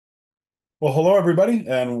Well, hello, everybody,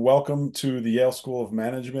 and welcome to the Yale School of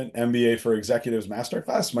Management MBA for Executives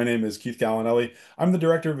Masterclass. My name is Keith Gallinelli. I'm the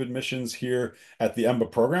Director of Admissions here at the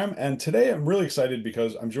EMBA program, and today I'm really excited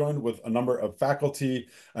because I'm joined with a number of faculty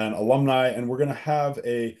and alumni, and we're going to have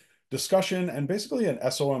a discussion and basically an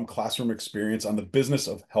SOM classroom experience on the business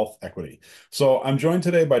of health equity. So I'm joined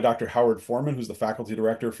today by Dr. Howard Forman, who's the Faculty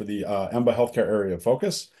Director for the EMBA Healthcare Area of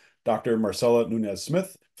Focus, Dr. Marcella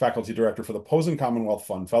Nunez-Smith, Faculty Director for the Pozen-Commonwealth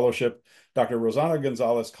Fund Fellowship, Dr. Rosana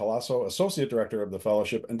Gonzalez-Colaso, Associate Director of the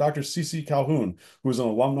Fellowship, and Dr. Cece Calhoun, who is an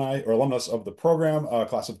alumni or alumnus of the program,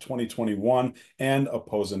 class of 2021, and a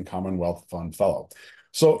Pozen-Commonwealth Fund Fellow.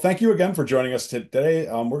 So thank you again for joining us today.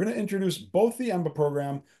 We're going to introduce both the EMBA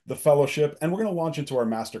program, the fellowship, and we're going to launch into our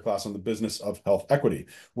masterclass on the business of health equity.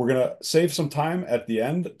 We're going to save some time at the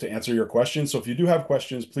end to answer your questions. So if you do have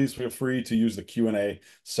questions, please feel free to use the Q&A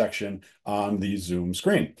section on the Zoom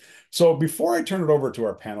screen. So before I turn it over to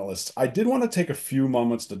our panelists, I did want to take a few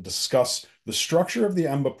moments to discuss the structure of the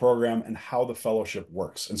EMBA program and how the fellowship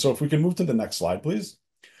works. And so if we can move to the next slide, please.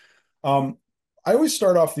 I always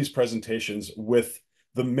start off these presentations with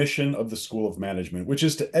the mission of the School of Management, which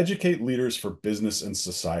is to educate leaders for business and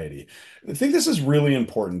society. I think this is really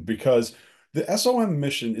important because the SOM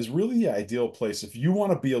mission is really the ideal place if you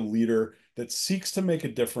want to be a leader that seeks to make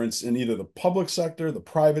a difference in either the public sector, the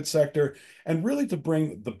private sector, and really to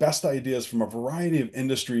bring the best ideas from a variety of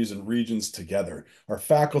industries and regions together. Our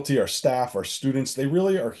faculty, our staff, our students, they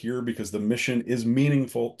really are here because the mission is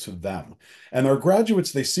meaningful to them. And our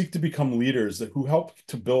graduates, they seek to become leaders who help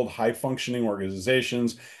to build high-functioning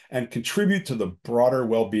organizations and contribute to the broader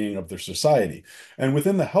well-being of their society. And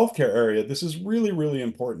within the healthcare area, this is really, really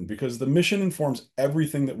important because the mission informs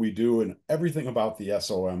everything that we do and everything about the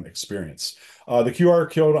SOM experience. The QR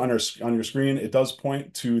code on your screen, it does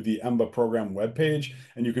point to the EMBA program webpage,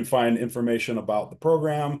 and you can find information about the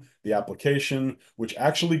program, the application, which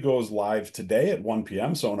actually goes live today at 1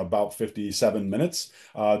 p.m. So in about 57 minutes,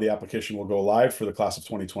 the application will go live for the class of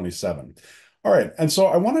 2027. All right, and so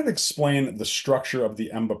I wanted to explain the structure of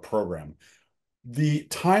the EMBA program. The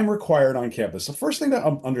time required on campus. The first thing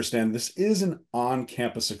to understand, this is an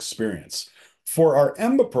on-campus experience. For our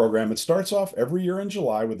EMBA program, it starts off every year in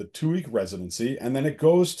July with a 2-week residency, and then it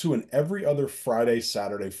goes to an every other Friday,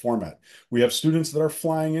 Saturday format. We have students that are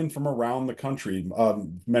flying in from around the country.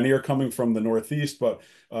 Many are coming from the Northeast, but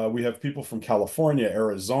we have people from California,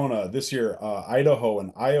 Arizona, this year, Idaho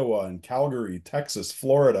and Iowa and Calgary, Texas,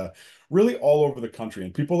 Florida, really all over the country.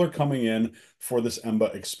 And people are coming in for this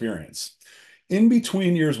EMBA experience. In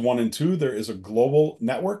between years 1 and 2, there is a global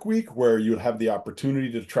network week where you have the opportunity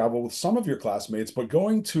to travel with some of your classmates, but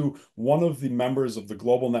going to one of the members of the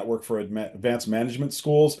global network for advanced management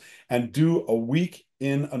schools and do a week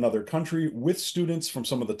in another country with students from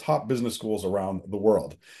some of the top business schools around the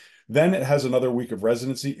world. Then it has another week of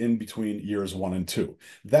residency in between years 1 and 2.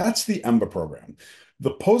 That's the EMBA program.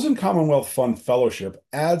 The Pozen-Commonwealth Fund Fellowship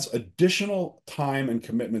adds additional time and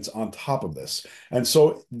commitments on top of this. And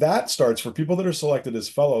so that starts for people that are selected as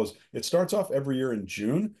fellows. It starts off every year in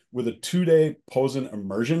June with a 2-day Pozen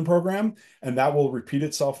immersion program, and that will repeat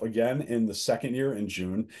itself again in the second year in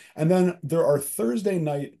June. And then there are Thursday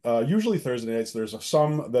night, usually Thursday nights, there's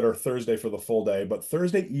some that are Thursday for the full day, but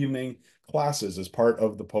Thursday evening classes as part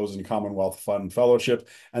of the Pozen-Commonwealth Fund Fellowship.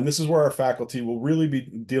 And this is where our faculty will really be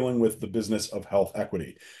dealing with the business of health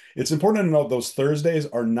equity. It's important to note those Thursdays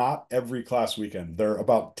are not every class weekend. They're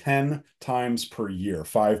about 10 times per year,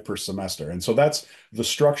 5 per semester. And so that's the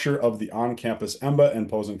structure of the on-campus EMBA and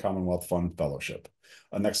Pozen-Commonwealth Fund Fellowship.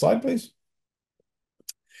 Next slide, please.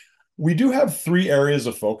 We do have 3 areas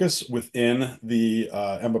of focus within the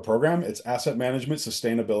EMBA program. It's asset management,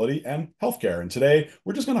 sustainability, and healthcare. And today,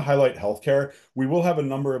 we're just going to highlight healthcare. We will have a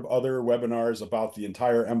number of other webinars about the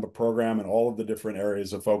entire EMBA program and all of the different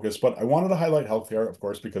areas of focus. But I wanted to highlight healthcare, of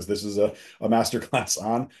course, because this is a masterclass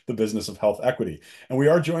on the business of health equity. And we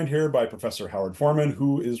are joined here by Professor Howard Forman,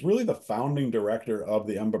 who is really the founding director of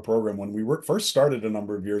the EMBA program. When we first started a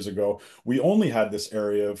number of years ago, we only had this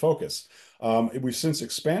area of focus. We've since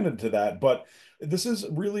expanded to that, but this is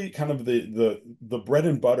really kind of the bread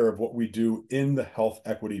and butter of what we do in the health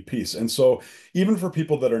equity piece. And so even for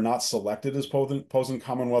people that are not selected as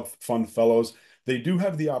Pozen-Commonwealth Fund Fellows, they do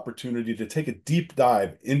have the opportunity to take a deep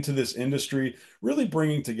dive into this industry, really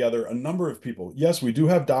bringing together a number of people. Yes, we do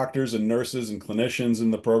have doctors and nurses and clinicians in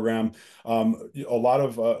the program. A lot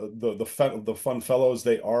of the Fund Fellows,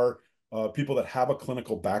 they are people that have a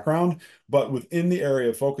clinical background, but within the area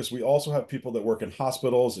of focus, we also have people that work in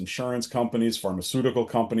hospitals, insurance companies, pharmaceutical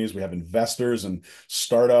companies. We have investors and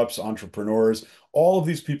startups, entrepreneurs, all of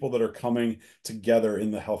these people that are coming together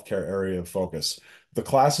in the healthcare area of focus. The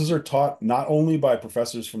classes are taught not only by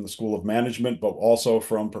professors from the School of Management, but also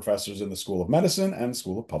from professors in the School of Medicine and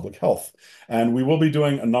School of Public Health. And we will be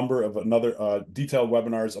doing a number of detailed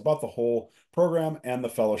webinars about the whole program and the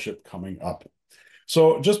fellowship coming up.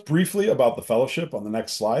 So just briefly about the fellowship on the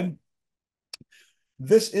next slide.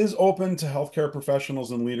 This is open to healthcare professionals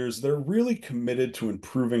and leaders. They're really committed to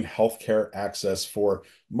improving healthcare access for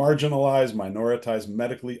marginalized, minoritized,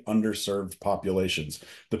 medically underserved populations.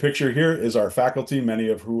 The picture here is our faculty, many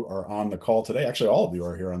of who are on the call today. Actually, all of you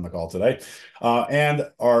are here on the call today, and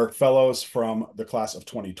our fellows from the class of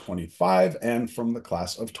 2025 and from the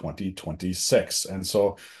class of 2026. And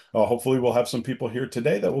so hopefully we'll have some people here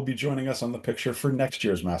today that will be joining us on the picture for next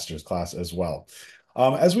year's master's class as well.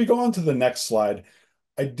 As we go on to the next slide,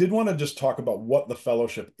 I did want to just talk about what the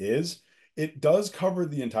fellowship is. It does cover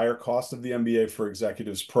the entire cost of the MBA for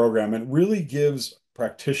Executives program and really gives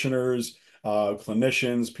practitioners,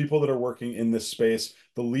 clinicians, people that are working in this space,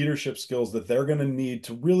 the leadership skills that they're going to need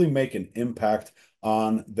to really make an impact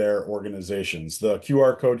on their organizations. The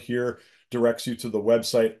QR code here directs you to the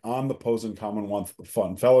website on the Pozen-Commonwealth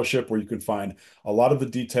Fund Fellowship, where you can find a lot of the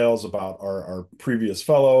details about our previous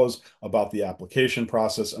fellows, about the application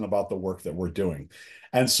process, and about the work that we're doing.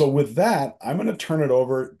 And so with that, I'm going to turn it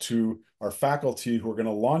over to our faculty who are going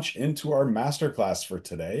to launch into our masterclass for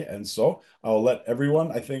today. And so I'll let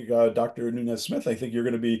everyone, I think Dr. Nunez-Smith, I think you're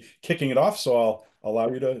going to be kicking it off. So I'll allow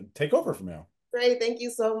you to take over from now. Great. Thank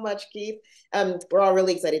you so much, Keith. We're all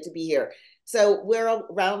really excited to be here. So we're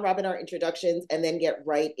round robin our introductions and then get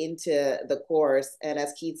right into the course. And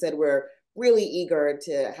as Keith said, we're really eager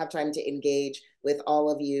to have time to engage with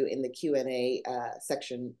all of you in the Q&A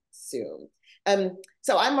section soon.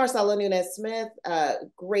 So I'm Marcella Nunez-Smith.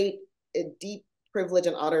 Great, deep privilege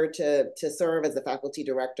and honor to serve as the faculty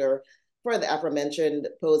director for the aforementioned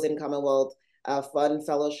Pozen-Commonwealth Fund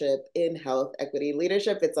Fellowship in Health Equity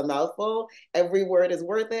Leadership. It's a mouthful. Every word is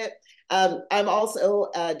worth it. I'm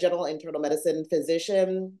also a general internal medicine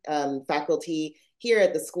physician, faculty here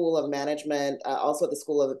at the School of Management, also at the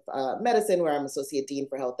School of Medicine, where I'm Associate Dean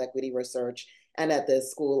for Health Equity Research, and at the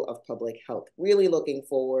School of Public Health. Really looking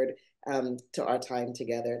forward to our time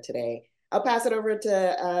together today. I'll pass it over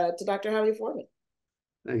to Dr. Howie Forman.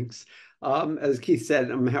 Thanks. As Keith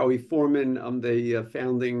said, I'm Howie Forman. I'm the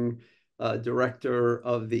founding director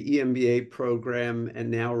of the EMBA program and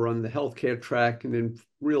now run the healthcare track, and then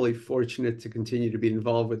really fortunate to continue to be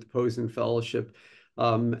involved with the Pozen Fellowship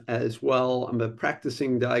as well. I'm a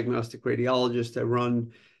practicing diagnostic radiologist. I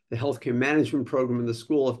run the healthcare management program in the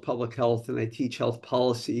School of Public Health, and I teach health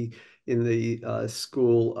policy in the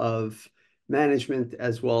School of Management,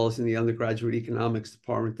 as well as in the undergraduate economics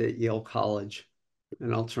department at Yale College.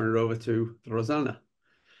 And I'll turn it over to Rosana.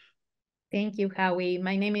 Thank you, Howie.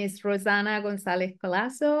 My name is Rosana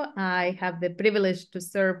Gonzalez-Colaso. I have the privilege to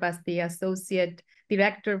serve as the Associate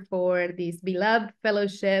Director for this beloved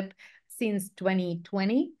fellowship since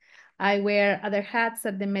 2020. I wear other hats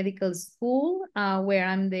at the medical school, where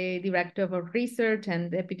I'm the Director of Research and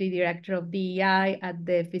Deputy Director of DEI at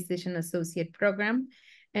the Physician Associate Program.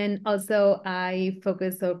 And also I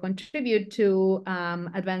focus or contribute to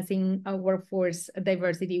advancing workforce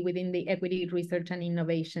diversity within the Equity Research and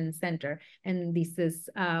Innovation Center. And this is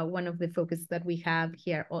one of the focus that we have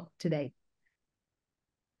here today.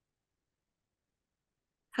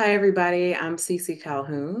 Hi, everybody. I'm Cece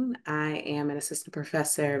Calhoun. I am an assistant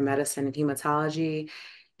professor of medicine and hematology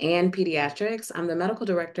and pediatrics. I'm the medical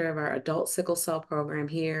director of our adult sickle cell program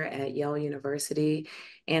here at Yale University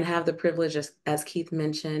and have the privilege, as Keith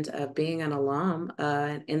mentioned, of being an alum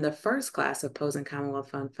in the first class of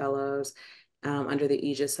Pozen-Commonwealth Fund Fellows under the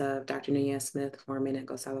aegis of Dr. Nunez-Smith, Forman, and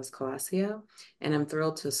Gonzalez-Colaso. And I'm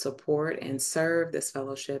thrilled to support and serve this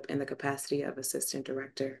fellowship in the capacity of assistant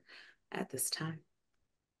director at this time.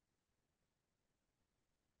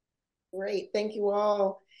 Great, thank you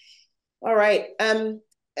all. All right,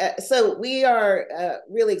 so we are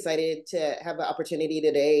really excited to have the opportunity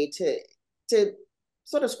today to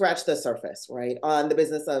sort of scratch the surface, right, on the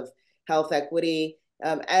business of health equity.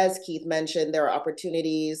 As Keith mentioned, there are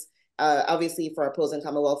opportunities, obviously for our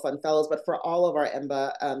Pozen-Commonwealth Fund Fellows, but for all of our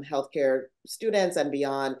EMBA healthcare students and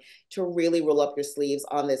beyond to really roll up your sleeves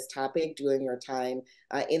on this topic during your time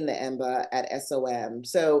in the EMBA at SOM.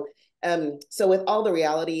 So with all the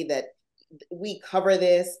reality that we cover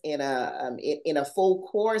this in a full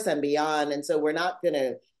course and beyond, and so we're not going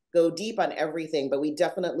to go deep on everything, but we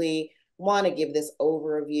definitely want to give this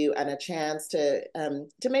overview and a chance to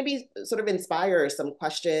maybe sort of inspire some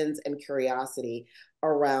questions and curiosity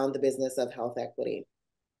around the business of health equity.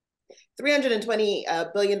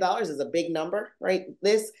 $320 billion is a big number, right?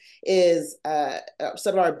 This is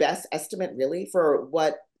sort of our best estimate, really, for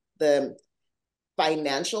what the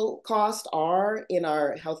financial costs are in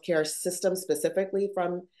our healthcare system, specifically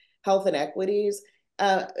from health inequities.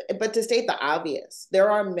 But to state the obvious,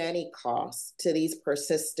 there are many costs to these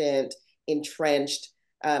persistent, entrenched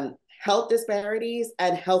health disparities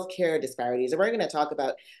and healthcare disparities. And we're going to talk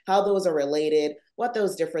about how those are related, what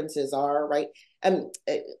those differences are, right?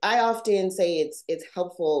 I often say it's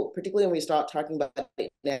helpful, particularly when we start talking about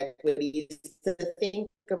inequities, to think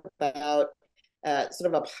about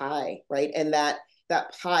sort of a pie, right? And that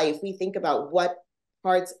pie, if we think about what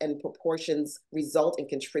parts and proportions result and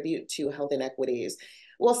contribute to health inequities,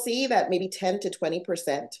 we'll see that maybe 10 to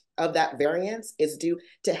 20% of that variance is due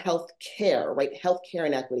to health care, right? Healthcare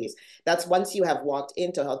inequities. That's once you have walked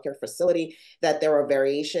into a healthcare facility, that there are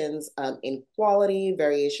variations in quality,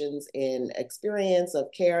 variations in experience of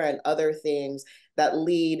care, and other things that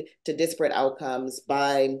lead to disparate outcomes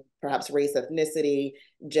by perhaps race, ethnicity,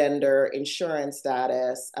 gender, insurance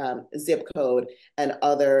status, zip code, and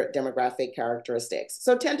other demographic characteristics.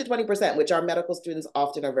 So 10 to 20%, which our medical students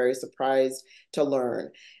often are very surprised to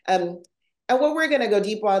learn. And what we're going to go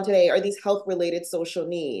deep on today are these health-related social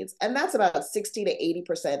needs. And that's about 60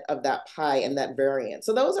 to 80% of that pie and that variance.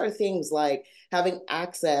 So those are things like having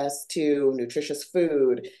access to nutritious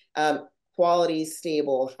food, quality,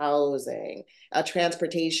 stable housing,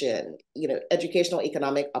 transportation, educational,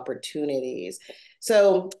 economic opportunities.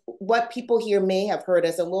 So what people here may have heard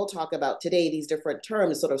us, and we'll talk about today, these different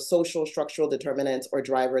terms, sort of social structural determinants or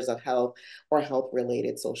drivers of health or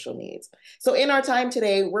health-related social needs. So in our time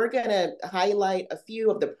today, we're going to highlight a few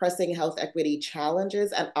of the pressing health equity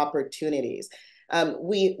challenges and opportunities.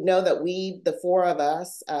 We know that the four of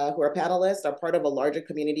us who are panelists, are part of a larger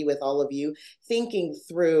community with all of you thinking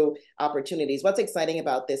through opportunities. What's exciting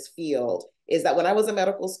about this field is that when I was a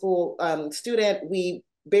medical school student, we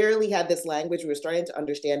barely had this language. We were starting to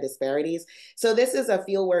understand disparities. So this is a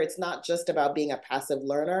field where it's not just about being a passive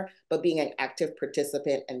learner, but being an active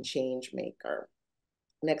participant and change maker.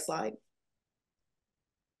 Next slide.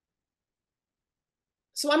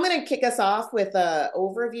 So I'm going to kick us off with an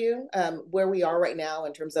overview where we are right now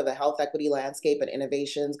in terms of the health equity landscape and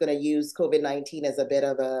innovations. Going to use COVID-19 as a bit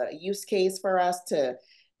of a use case for us to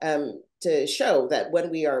show that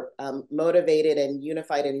when we are motivated and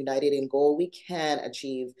unified and united in goal, we can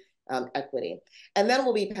achieve equity. And then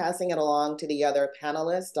we'll be passing it along to the other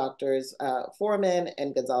panelists. Doctors Forman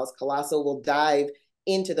and Gonzalez-Colaso will dive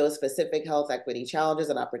into those specific health equity challenges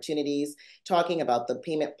and opportunities, talking about the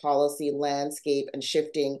payment policy landscape and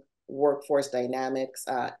shifting workforce dynamics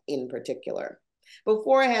in particular.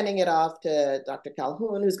 Before handing it off to Dr.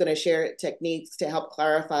 Calhoun, who's going to share techniques to help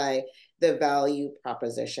clarify the value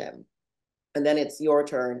proposition. And then it's your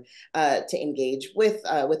turn to engage with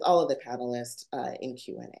all of the panelists in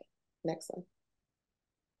Q&A. Next slide.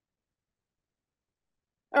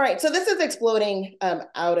 All right, so this is exploding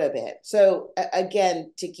out a bit. So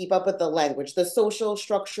again, to keep up with the language, the social,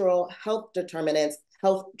 structural, health determinants,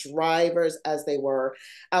 health drivers as they were,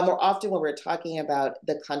 more often when we're talking about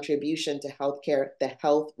the contribution to healthcare, the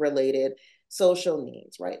health-related social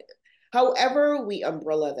needs, right? However we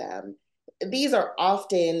umbrella them, these are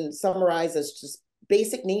often summarized as just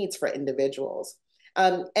basic needs for individuals.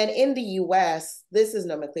 And in the US, this is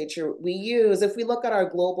nomenclature we use. If we look at our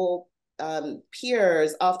global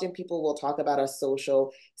peers, often people will talk about a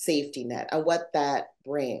social safety net and what that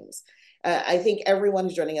brings. I think everyone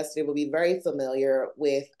who's joining us today will be very familiar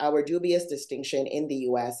with our dubious distinction in the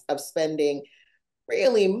US of spending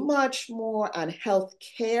really much more on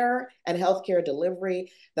healthcare and healthcare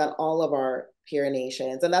delivery than all of our peer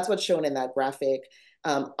nations. And that's what's shown in that graphic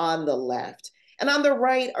on the left. And on the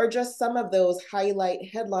right are just some of those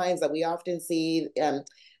highlight headlines that we often see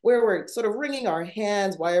where we're sort of wringing our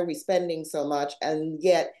hands. Why are we spending so much and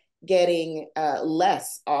yet getting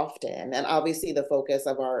less often? And obviously the focus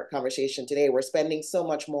of our conversation today, we're spending so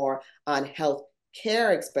much more on health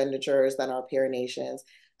care expenditures than our peer nations.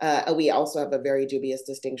 We also have a very dubious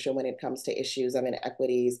distinction when it comes to issues of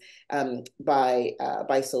inequities by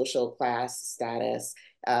social class, status,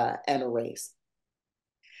 and race.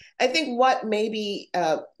 I think what maybe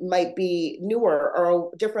might be newer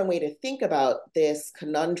or a different way to think about this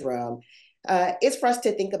conundrum is for us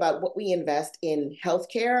to think about what we invest in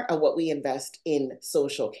healthcare and what we invest in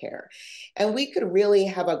social care. And we could really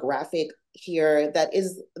have a graphic here that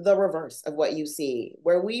is the reverse of what you see,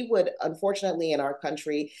 where we would, unfortunately, in our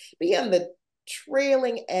country, be on the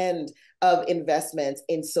trailing end of investments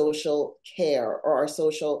in social care or our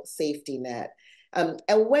social safety net. And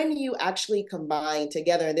when you actually combine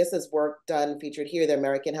together, and this is work done, featured here, the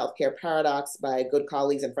American Healthcare Paradox by good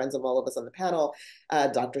colleagues and friends of all of us on the panel,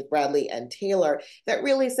 Drs. Bradley and Taylor, that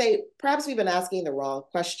really say, perhaps we've been asking the wrong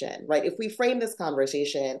question, right? If we frame this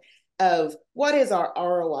conversation of what is our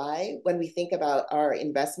ROI when we think about our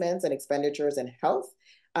investments and expenditures in health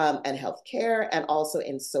and healthcare, and also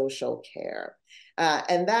in social care.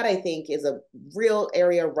 And that, I think, is a real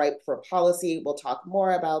area ripe for policy. We'll talk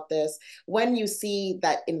more about this. When you see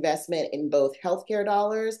that investment in both healthcare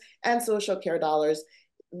dollars and social care dollars,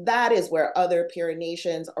 that is where other peer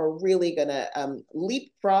nations are really going to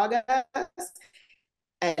leapfrog us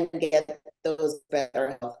and get those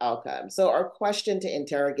better health outcomes. So our question to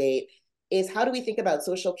interrogate is, how do we think about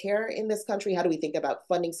social care in this country? How do we think about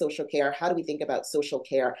funding social care? How do we think about social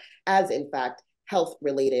care as, in fact,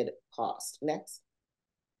 health-related cost? Next.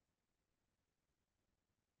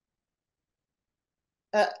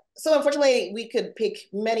 So unfortunately, we could pick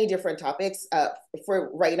many different topics. For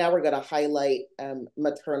right now, we're going to highlight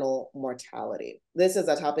maternal mortality. This is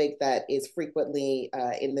a topic that is frequently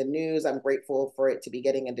in the news. I'm grateful for it to be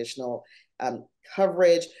getting additional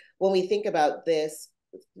coverage. When we think about this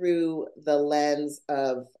through the lens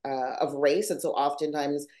of race, and so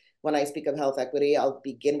oftentimes when I speak of health equity, I'll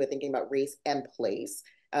begin with thinking about race and place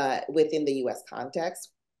within the US context.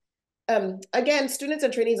 Again, students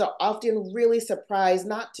and trainees are often really surprised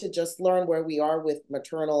not to just learn where we are with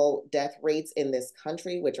maternal death rates in this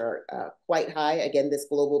country, which are quite high. Again, this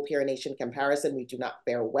global peer nation comparison, we do not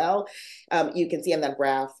fare well. You can see on that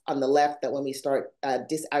graph on the left that when we start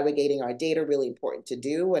disaggregating our data, really important to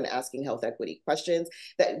do, and asking health equity questions,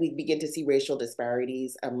 that we begin to see racial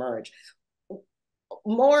disparities emerge.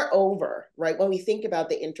 Moreover, right, when we think about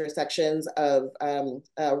the intersections of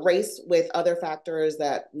race with other factors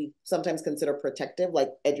that we sometimes consider protective, like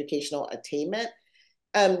educational attainment,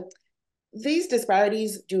 these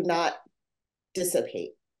disparities do not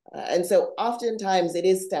dissipate. And so oftentimes it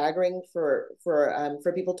is staggering for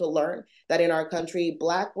people to learn that in our country,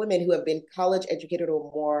 Black women who have been college educated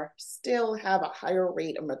or more still have a higher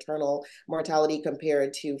rate of maternal mortality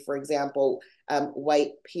compared to, for example,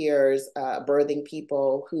 white peers, birthing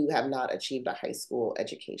people who have not achieved a high school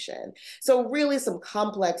education. So really some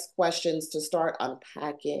complex questions to start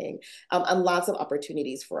unpacking, and lots of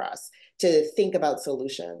opportunities for us to think about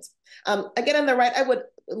solutions. Again, on the right, I would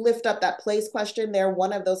lift up that place question there.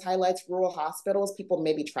 One of those highlights, rural hospitals. People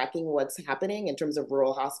may be tracking what's happening in terms of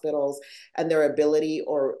rural hospitals and their ability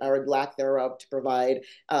or lack thereof to provide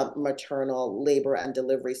maternal labor and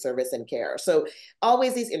delivery service and care. So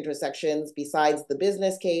always these intersections besides the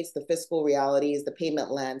business case, the fiscal realities, the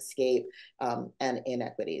payment landscape, and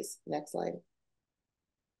inequities. Next slide.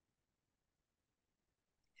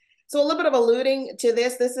 So a little bit of alluding to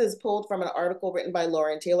this is pulled from an article written by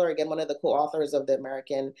Lauren Taylor, again, one of the co-authors of the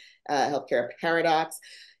American Healthcare Paradox.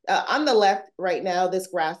 On the left right now, this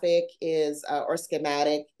graphic is, or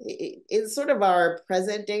schematic, is sort of our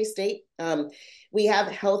present day state. We have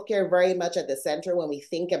healthcare very much at the center when we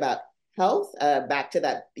think about health, back to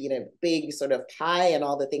that big sort of pie and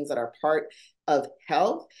all the things that are part of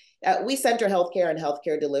health. We center healthcare and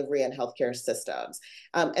healthcare delivery and healthcare systems.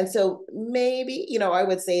 And so maybe, I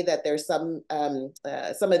would say that there's some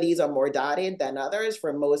of these are more dotted than others.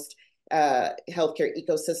 For most healthcare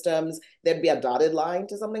ecosystems, there'd be a dotted line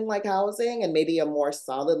to something like housing and maybe a more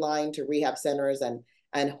solid line to rehab centers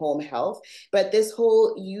and home health. But this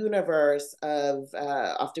whole universe of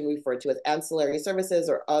often referred to as ancillary services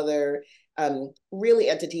or other really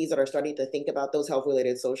entities that are starting to think about those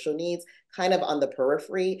health-related social needs kind of on the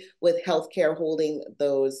periphery, with healthcare holding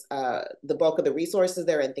those, the bulk of the resources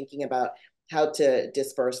there and thinking about how to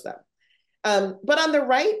disperse them. But on the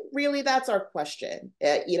right, really, that's our question.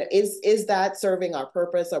 Is that serving our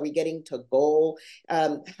purpose? Are we getting to goal?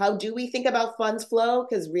 How do we think about funds flow?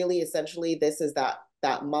 Because really, essentially, this is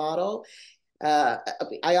that model.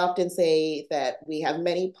 I often say that we have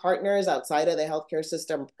many partners outside of the healthcare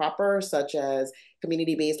system proper, such as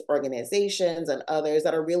community-based organizations and others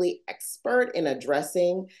that are really expert in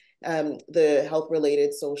addressing the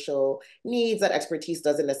health-related social needs. That expertise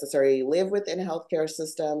doesn't necessarily live within healthcare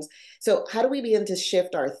systems. So how do we begin to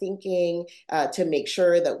shift our thinking to make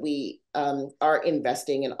sure that we are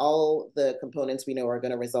investing in all the components we know are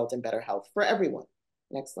going to result in better health for everyone?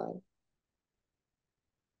 Next slide.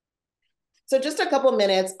 So just a couple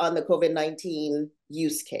minutes on the COVID-19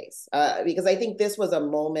 use case, because I think this was a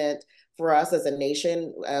moment for us as a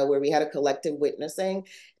nation where we had a collective witnessing.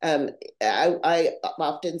 I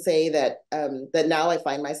often say that that now I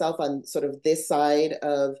find myself on sort of this side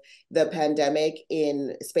of the pandemic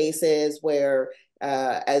in spaces where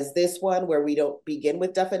as this one, where we don't begin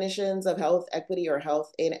with definitions of health equity or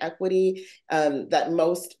health inequity, that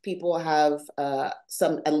most people have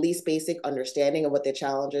some at least basic understanding of what the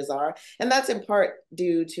challenges are. And that's in part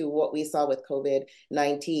due to what we saw with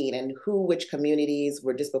COVID-19 and which communities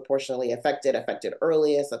were disproportionately affected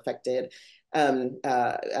earliest, affected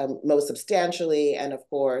most substantially, and of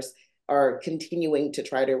course, are continuing to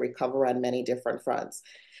try to recover on many different fronts.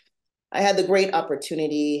 I had the great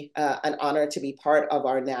opportunity, an honor to be part of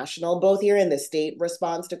our national, both here in the state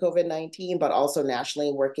response to COVID-19, but also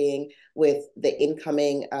nationally working with the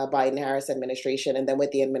incoming Biden-Harris administration and then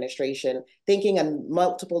with the administration, thinking on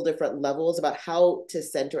multiple different levels about how to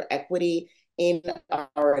center equity in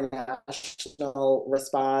our national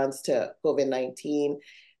response to COVID-19.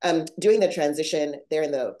 Doing the transition there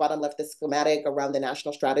in the bottom left, the schematic around the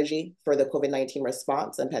national strategy for the COVID-19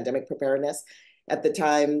 response and pandemic preparedness. At the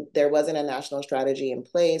time, there wasn't a national strategy in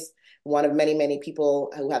place. One of many, many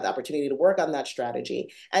people who had the opportunity to work on that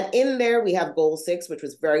strategy. And in there, we have goal 6, which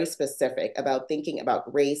was very specific about thinking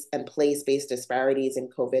about race and place-based disparities in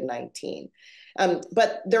COVID-19.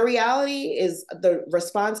 But the reality is the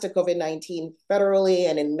response to COVID-19 federally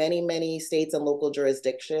and in many, many states and local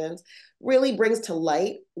jurisdictions really brings to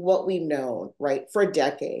light what we've known, right, for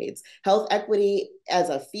decades. Health equity as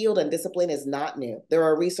a field and discipline is not new. There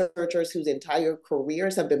are researchers whose entire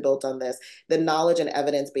careers have been built on this. The knowledge and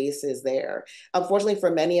evidence base is there. Unfortunately,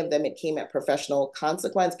 for many of them, it came at professional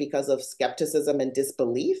consequence because of skepticism and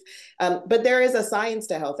disbelief. But there is a science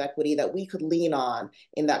to health equity that we could lean on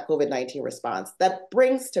in that COVID-19 response that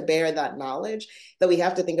brings to bear that knowledge that we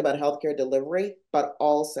have to think about healthcare delivery, but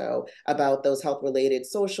also about those health-related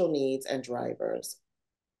social needs and drivers.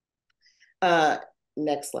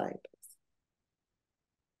 Next slide.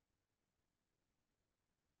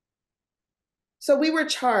 So we were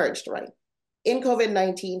charged, right, in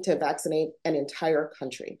COVID-19 to vaccinate an entire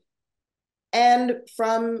country. And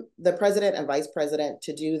from the president and vice president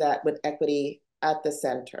to do that with equity at the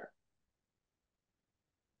center.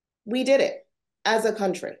 We did it as a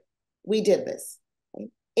country. We did this. Right?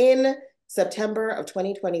 In September of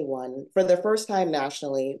 2021, for the first time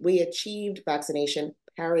nationally, we achieved vaccination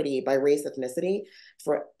parity by race ethnicity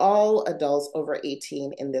for all adults over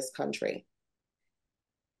 18 in this country.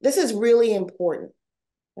 This is really important,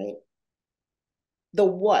 right? The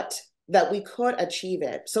what, that we could achieve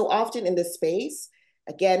it. So often in this space,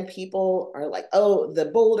 again, people are like, oh, the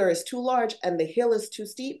boulder is too large and the hill is too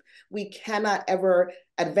steep. We cannot ever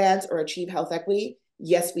advance or achieve health equity.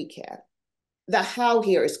 Yes, we can. The how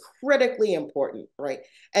here is critically important, right?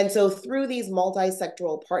 And so through these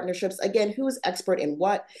multi-sectoral partnerships, again, who's expert in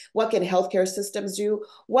what? What can healthcare systems do?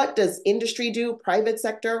 What does industry do? Private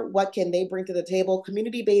sector, what can they bring to the table?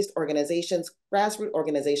 Community-based organizations, grassroots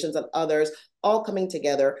organizations, and others all coming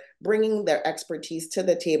together, bringing their expertise to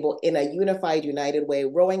the table in a unified, united way,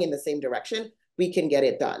 rowing in the same direction, we can get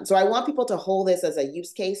it done. So I want people to hold this as a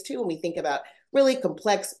use case too when we think about really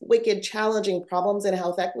complex, wicked, challenging problems in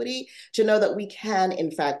health equity, to know that we can, in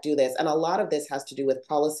fact, do this. And a lot of this has to do with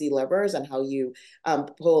policy levers and how you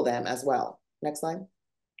pull them as well. Next slide.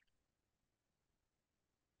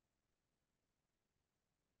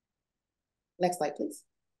 Next slide, please.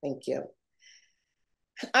 Thank you.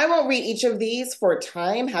 I won't read each of these for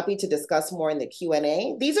time. Happy to discuss more in the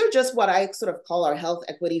Q&A. These are just what I sort of call our health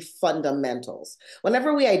equity fundamentals.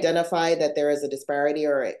 Whenever we identify that there is a disparity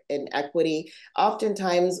or inequity,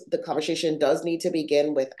 oftentimes the conversation does need to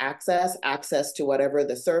begin with access to whatever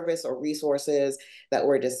the service or resources that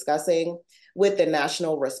we're discussing. With the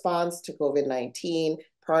national response to COVID-19,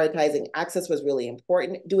 prioritizing access was really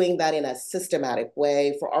important, doing that in a systematic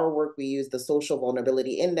way. For our work, we use the Social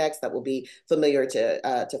Vulnerability Index that will be familiar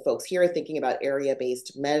to folks here, thinking about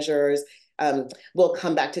area-based measures. We'll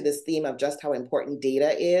come back to this theme of just how important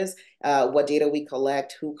data is, what data we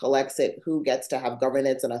collect, who collects it, who gets to have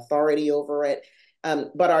governance and authority over it.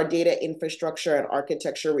 But our data infrastructure and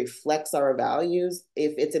architecture reflects our values.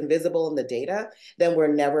 If it's invisible in the data, then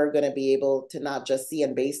we're never going to be able to not just see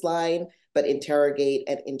and baseline, but interrogate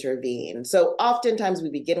and intervene. So oftentimes we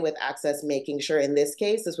begin with access, making sure in this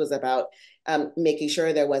case, this was about making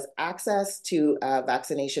sure there was access to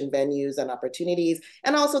vaccination venues and opportunities,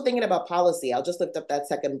 and also thinking about policy. I'll just lift up that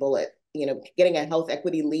second bullet, getting a health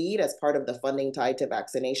equity lead as part of the funding tied to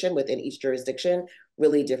vaccination within each jurisdiction,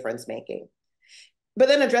 really difference making. But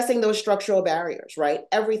then addressing those structural barriers, right?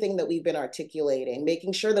 Everything that we've been articulating,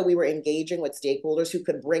 making sure that we were engaging with stakeholders who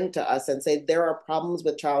could bring to us and say, there are problems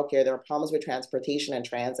with childcare, there are problems with transportation and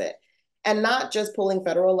transit. And not just pulling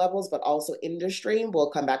federal levels, but also industry.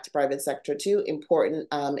 We'll come back to private sector too, important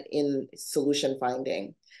in solution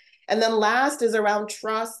finding. And then last is around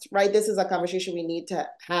trust, right? This is a conversation we need to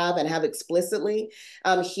have and have explicitly.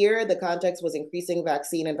 Here, the context was increasing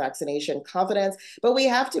vaccine and vaccination confidence, but we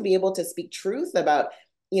have to be able to speak truth about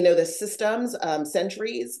the systems,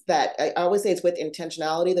 centuries that I always say it's with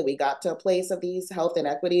intentionality that we got to a place of these health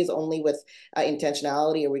inequities. Only with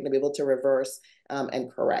intentionality are we going to be able to reverse and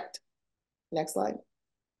correct. Next slide.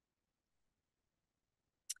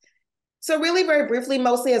 So really very briefly,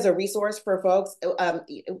 mostly as a resource for folks,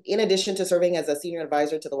 in addition to serving as a senior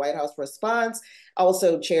advisor to the White House response,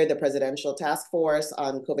 also chaired the Presidential Task Force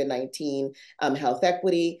on COVID-19 health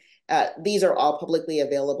equity. These are all publicly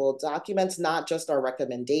available documents, not just our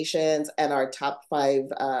recommendations, and our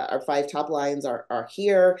five top lines are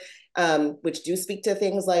here, which do speak to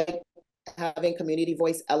things like having community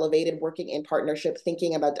voice elevated, working in partnership,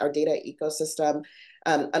 thinking about our data ecosystem,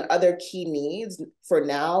 and other key needs for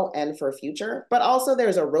now and for future. But also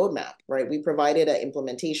there's a roadmap, right? We provided an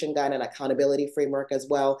implementation guide and accountability framework as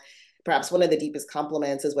well. Perhaps one of the deepest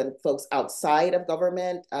compliments is when folks outside of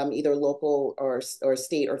government, either local or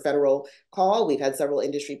state or federal call. We've had several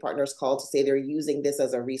industry partners call to say they're using this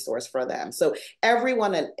as a resource for them. So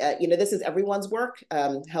everyone, this is everyone's work.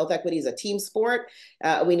 Health equity is a team sport.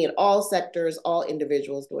 We need all sectors, all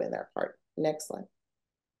individuals doing their part. Next slide.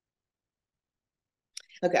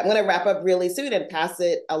 Okay, I'm going to wrap up really soon and pass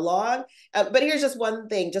it along. But here's just one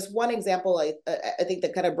thing, just one example, I think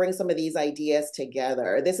that kind of brings some of these ideas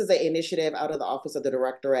together. This is an initiative out of the Office of the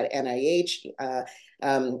Director at NIH.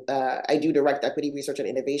 I do direct Equity Research and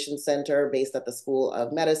Innovation Center based at the School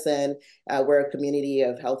of Medicine. We're a community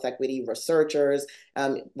of health equity researchers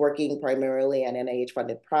working primarily on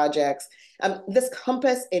NIH-funded projects. This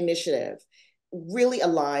COMPASS initiative really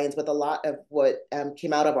aligns with a lot of what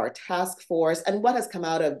came out of our task force and what has come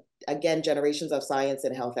out of, again, generations of science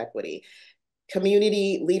and health equity.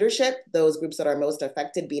 Community leadership, those groups that are most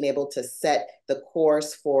affected, being able to set the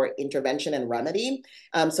course for intervention and remedy.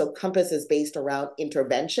 So COMPASS is based around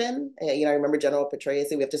intervention. I remember General Petraeus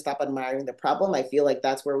said we have to stop admiring the problem. I feel like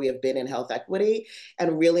that's where we have been in health equity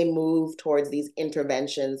and really move towards these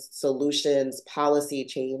interventions, solutions, policy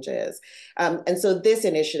changes. And so this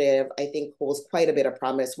initiative, I think, holds quite a bit of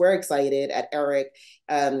promise. We're excited at ERIC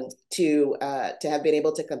to have been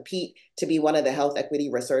able to compete to be one of the health equity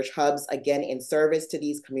research hubs, again, in service to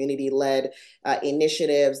these community-led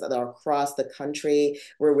initiatives that are across the country.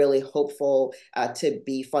 We're really hopeful to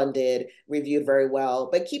be funded, reviewed very well,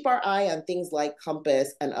 but keep our eye on things like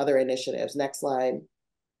COMPASS and other initiatives. Next slide.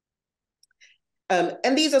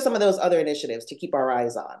 And these are some of those other initiatives to keep our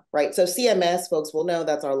eyes on, right? So CMS, folks will know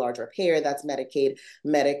that's our larger payer, that's Medicaid,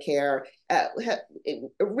 Medicare,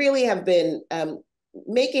 really have been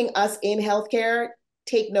making us in healthcare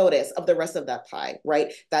take notice of the rest of that pie,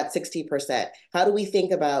 right? That 60%. How do we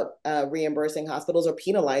think about reimbursing hospitals or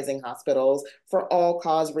penalizing hospitals for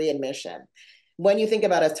all-cause readmission? When you think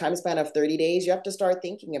about a time span of 30 days, you have to start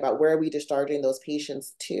thinking about where are we discharging those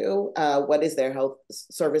patients to? What is their health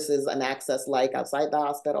services and access like outside the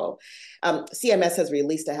hospital? CMS has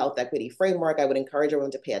released a health equity framework. I would encourage everyone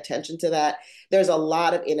to pay attention to that. There's a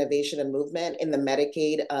lot of innovation and movement in the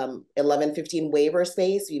Medicaid 1115 waiver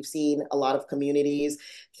space. We've seen a lot of communities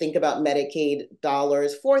think about Medicaid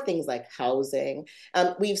dollars for things like housing.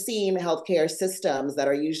 We've seen healthcare systems that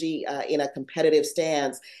are usually in a competitive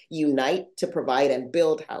stance unite to provide and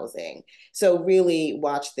build housing. So really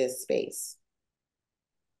watch this space.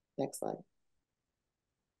 Next slide.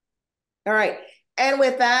 All right, and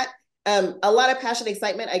with that, a lot of passion,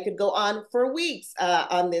 excitement. I could go on for weeks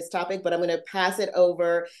on this topic, but I'm going to pass it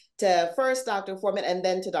over to first Dr. Forman and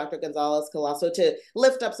then to Dr. Gonzalez-Colaso to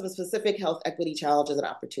lift up some specific health equity challenges and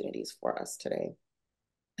opportunities for us today.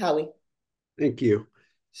 Howie. Thank you.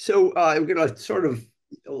 So I'm going to sort of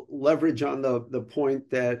leverage on the point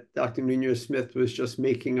that Dr. Nunez-Smith was just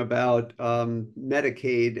making about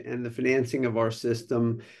Medicaid and the financing of our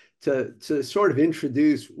system to sort of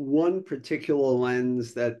introduce one particular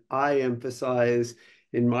lens that I emphasize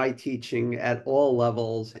in my teaching at all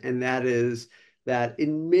levels, and that is that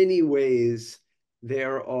in many ways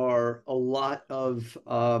there are a lot of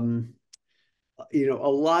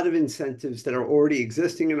incentives that are already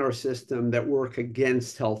existing in our system that work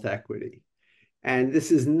against health equity. And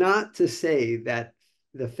this is not to say that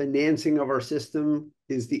the financing of our system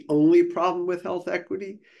is the only problem with health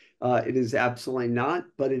equity. It is absolutely not,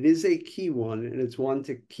 but it is a key one, and it's one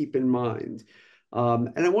to keep in mind.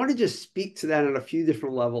 And I want to just speak to that on a few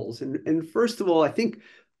different levels. And first of all, I think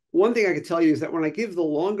one thing I could tell you is that when I give the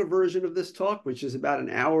longer version of this talk, which is about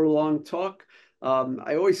an hour-long talk,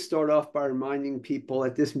 I always start off by reminding people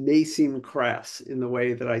that this may seem crass in the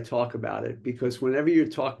way that I talk about it, because whenever you're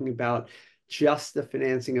talking about just the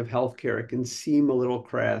financing of healthcare. It can seem a little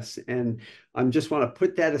crass. And I just want to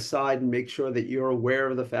put that aside and make sure that you're aware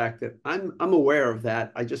of the fact that I'm aware of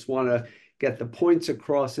that. I just want to get the points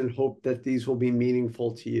across and hope that these will be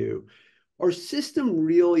meaningful to you. Our system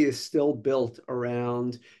really is still built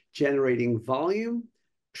around generating volume,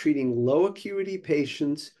 treating low acuity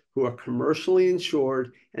patients who are commercially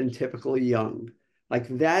insured and typically young. Like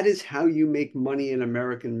that is how you make money in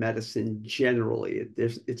American medicine generally.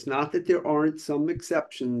 It's not that there aren't some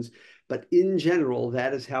exceptions, but in general,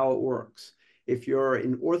 that is how it works. If you're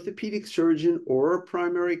an orthopedic surgeon or a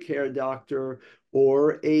primary care doctor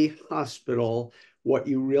or a hospital, what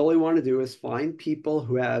you really want to do is find people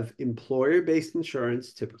who have employer-based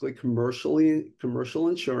insurance, typically commercial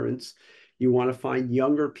insurance. You want to find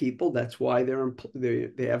younger people. That's why they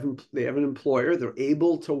have an employer. They're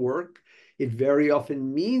able to work. It very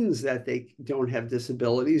often means that they don't have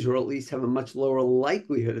disabilities, or at least have a much lower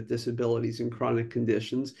likelihood of disabilities and chronic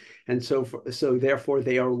conditions. And so therefore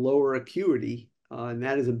they are lower acuity. And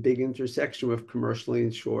that is a big intersection with commercially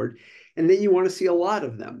insured. And then you want to see a lot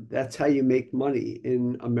of them. That's how you make money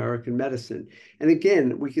in American medicine. And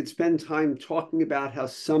again, we could spend time talking about how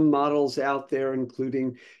some models out there,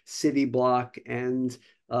 including City Block and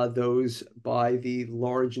those by the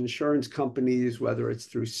large insurance companies, whether it's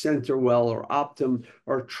through CenterWell or Optum,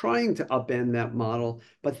 are trying to upend that model.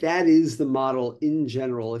 But that is the model in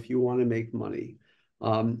general if you want to make money.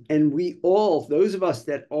 And we all, those of us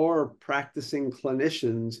that are practicing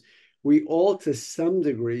clinicians, we all to some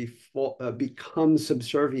degree become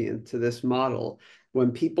subservient to this model.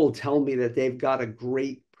 When people tell me that they've got a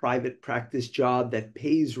great private practice job that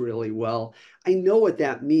pays really well, I know what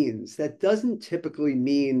that means. That doesn't typically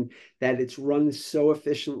mean that it's run so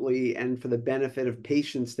efficiently and for the benefit of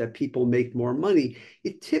patients that people make more money.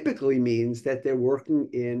 It typically means that they're working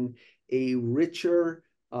in a richer,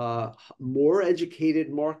 more educated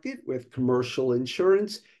market with commercial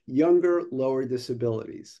insurance, younger, lower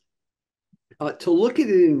disabilities. To look at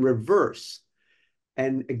it in reverse,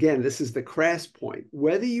 and again, this is the crass point,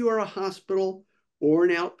 whether you are a hospital or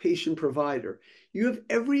an outpatient provider, you have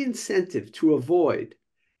every incentive to avoid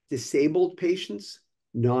disabled patients,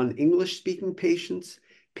 non-English speaking patients,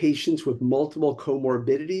 patients with multiple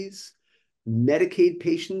comorbidities, Medicaid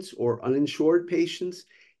patients or uninsured patients,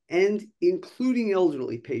 and including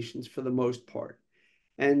elderly patients for the most part.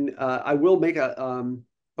 And I will make a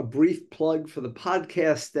brief plug for the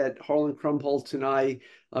podcast that Harlan Krumholtz and I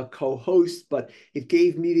co-host, but it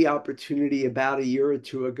gave me the opportunity about a year or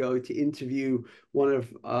two ago to interview one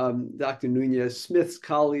of Dr. Nunez-Smith's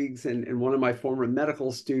colleagues and one of my former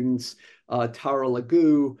medical students, Tara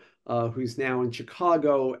Lagoo, who's now in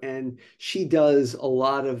Chicago, and she does a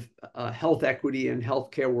lot of health equity and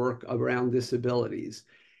healthcare work around disabilities.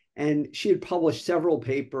 And she had published several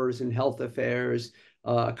papers in Health Affairs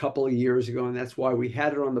a couple of years ago, and that's why we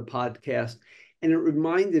had her on the podcast. And it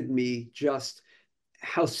reminded me just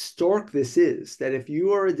how stark this is, that if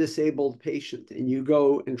you are a disabled patient and you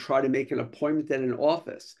go and try to make an appointment at an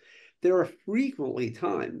office, there are frequently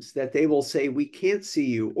times that they will say, we can't see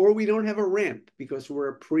you, or we don't have a ramp because we're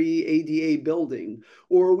a pre-ADA building,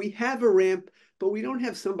 or we have a ramp, but we don't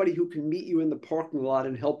have somebody who can meet you in the parking lot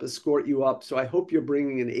and help escort you up. So I hope you're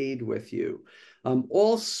bringing an aide with you.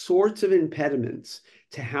 All sorts of impediments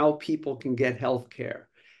to how people can get health care.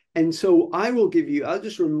 And so I'll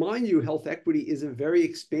just remind you, health equity is a very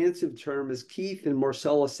expansive term. As Keith and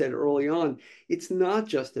Marcella said early on, it's not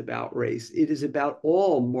just about race. It is about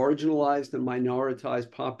all marginalized and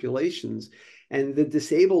minoritized populations. And the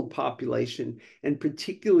disabled population, and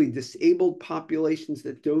particularly disabled populations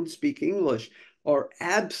that don't speak English, are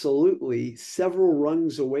absolutely several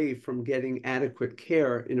rungs away from getting adequate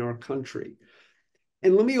care in our country.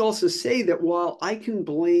 And let me also say that while I can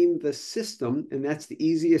blame the system, and that's the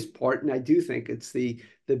easiest part, and I do think it's the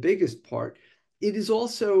biggest part, it is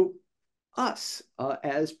also us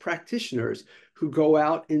as practitioners who go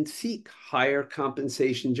out and seek higher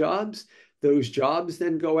compensation jobs. Those jobs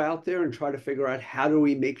then go out there and try to figure out how do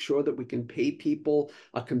we make sure that we can pay people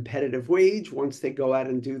a competitive wage. Once they go out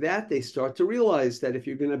and do that, they start to realize that if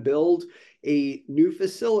you're going to build a new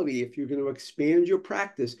facility, if you're going to expand your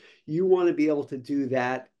practice, you want to be able to do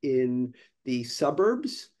that in the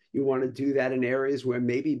suburbs. You want to do that in areas where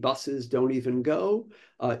maybe buses don't even go.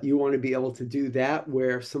 You want to be able to do that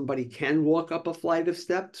where somebody can walk up a flight of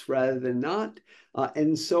steps rather than not,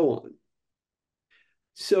 and so on.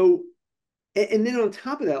 So, and then on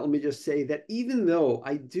top of that, let me just say that even though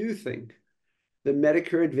I do think the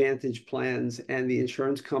Medicare Advantage plans and the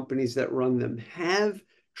insurance companies that run them have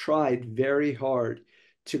tried very hard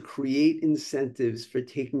to create incentives for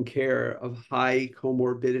taking care of high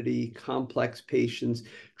comorbidity, complex patients,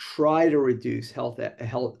 try to reduce health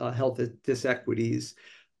disequities.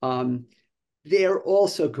 They're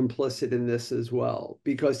also complicit in this as well,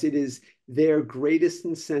 because it is their greatest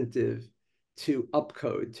incentive to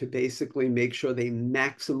upcode, to basically make sure they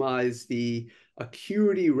maximize the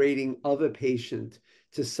acuity rating of a patient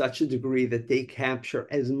to such a degree that they capture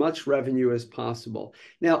as much revenue as possible.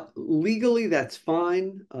 Now, legally, that's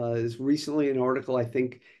fine. As recently an article, I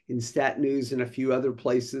think, in Stat News and a few other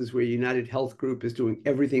places where United Health Group is doing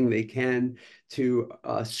everything they can to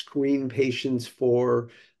screen patients for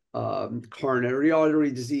coronary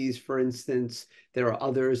artery disease, for instance. There are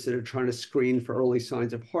others that are trying to screen for early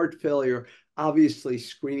signs of heart failure. Obviously,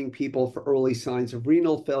 screening people for early signs of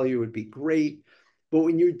renal failure would be great. But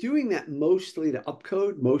when you're doing that mostly to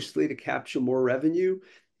upcode, mostly to capture more revenue,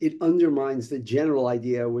 it undermines the general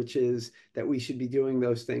idea, which is that we should be doing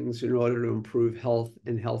those things in order to improve health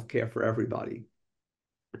and healthcare for everybody.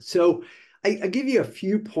 So I give you a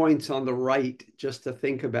few points on the right just to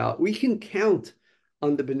think about. We can count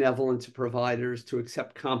on the benevolence of providers to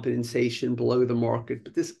accept compensation below the market,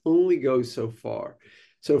 but this only goes so far.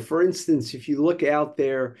 So for instance, if you look out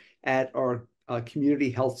there at our community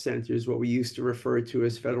health centers, what we used to refer to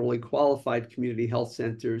as federally qualified community health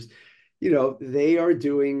centers, they are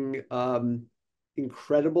doing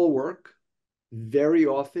incredible work, very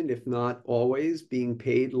often, if not always, being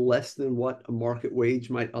paid less than what a market wage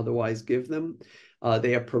might otherwise give them.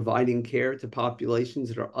 They are providing care to populations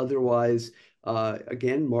that are otherwise,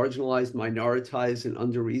 again, marginalized, minoritized, and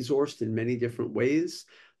under-resourced in many different ways.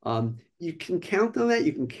 You can count on that.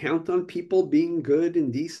 You can count on people being good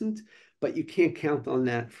and decent, but you can't count on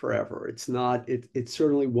that forever. It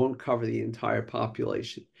certainly won't cover the entire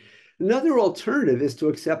population. Another alternative is to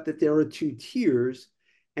accept that there are two tiers,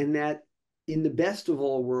 and that in the best of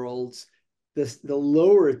all worlds, the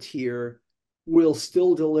lower tier will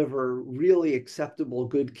still deliver really acceptable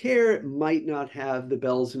good care. It might not have the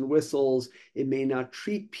bells and whistles. It may not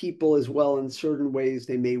treat people as well in certain ways.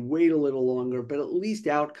 They may wait a little longer, but at least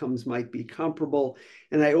outcomes might be comparable.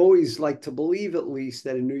 And I always like to believe, at least,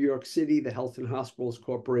 that in New York City, the Health and Hospitals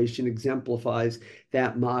Corporation exemplifies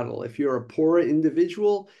that model. If you're a poorer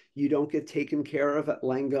individual, you don't get taken care of at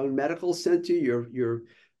Langone Medical Center. You're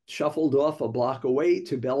shuffled off a block away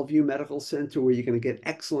to Bellevue Medical Center, where you're going to get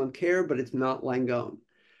excellent care, but it's not Langone.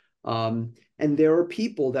 And there are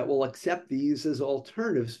people that will accept these as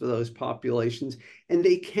alternatives for those populations, and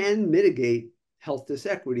they can mitigate health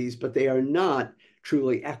disequities, but they are not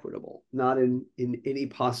truly equitable, not in any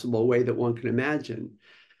possible way that one can imagine.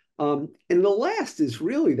 And the last is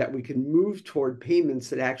really that we can move toward payments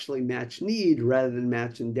that actually match need rather than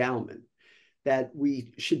match endowment. That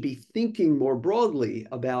we should be thinking more broadly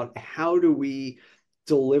about how do we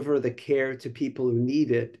deliver the care to people who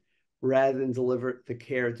need it rather than deliver the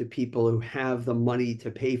care to people who have the money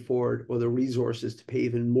to pay for it or the resources to pay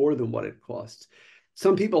even more than what it costs.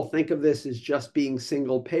 Some people think of this as just being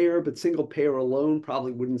single payer, but single payer alone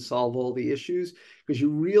probably wouldn't solve all the issues, because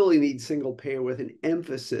you really need single payer with an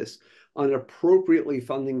emphasis on appropriately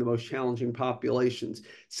funding the most challenging populations.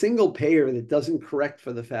 Single payer that doesn't correct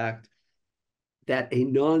for the fact that a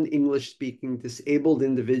non-English speaking disabled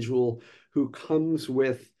individual who comes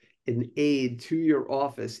with an aide to your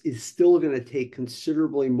office is still going to take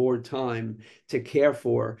considerably more time to care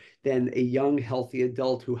for than a young, healthy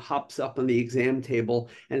adult who hops up on the exam table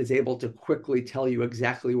and is able to quickly tell you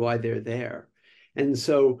exactly why they're there. And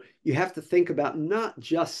so you have to think about not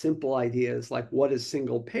just simple ideas like what does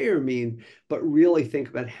single payer mean, but really think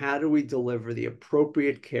about how do we deliver the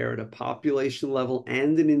appropriate care at a population level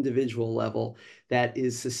and an individual level that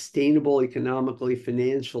is sustainable economically,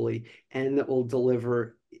 financially, and that will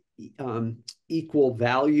deliver equal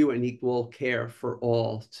value and equal care for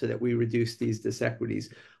all, so that we reduce these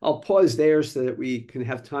disequities. I'll pause there so that we can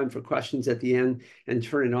have time for questions at the end and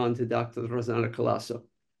turn it on to Dr. Rosana-Colaso.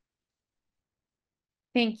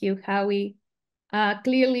 Thank you, Howie.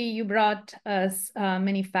 Clearly, you brought us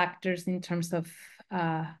many factors in terms of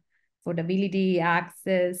affordability,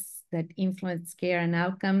 access that influence care and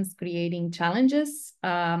outcomes, creating challenges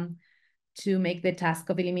to make the task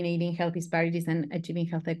of eliminating health disparities and achieving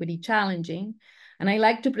health equity challenging. And I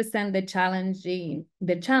like to present the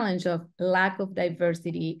challenge of lack of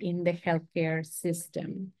diversity in the healthcare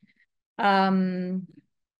system. The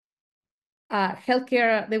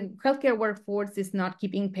healthcare workforce is not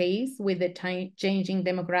keeping pace with the changing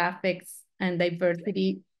demographics and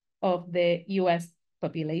diversity of the US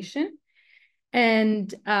population. And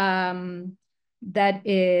that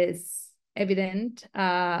is evident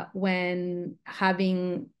when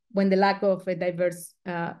having when the lack of a diverse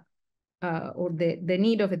or the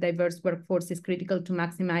need of a diverse workforce is critical to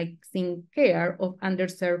maximizing care of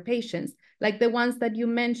underserved patients, like the ones that you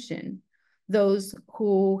mentioned, those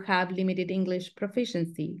who have limited English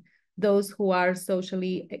proficiency, those who are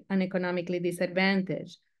socially and economically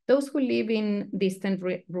disadvantaged, those who live in distant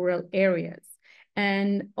rural areas,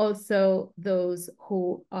 and also those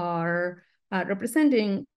who are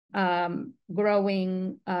representing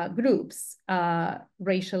growing groups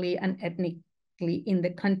racially and ethnically in the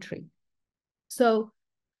country. So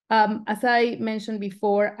as I mentioned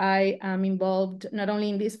before, I am involved not only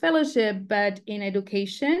in this fellowship, but in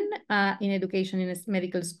education in a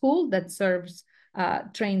medical school that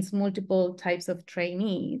trains multiple types of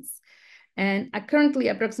trainees. And currently,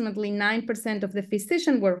 approximately 9% of the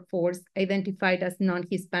physician workforce identified as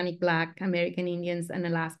non-Hispanic, Black, American Indians, and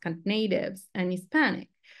Alaskan Natives and Hispanic.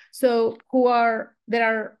 So there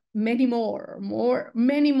are many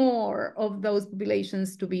more of those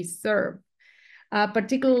populations to be served.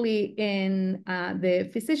 Particularly in the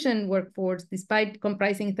physician workforce, despite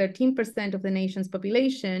comprising 13% of the nation's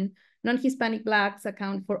population, non-Hispanic Blacks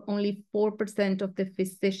account for only 4% of the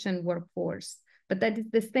physician workforce. But that is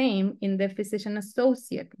the same in the physician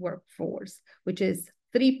associate workforce, which is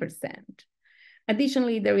 3%.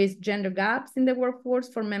 Additionally, there is gender gaps in the workforce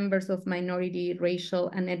for members of minority, racial,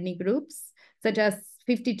 and ethnic groups, such as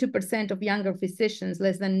 52% of younger physicians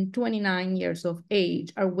less than 29 years of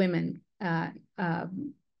age are women.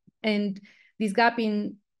 And this gap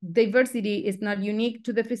in diversity is not unique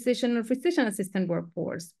to the physician or physician assistant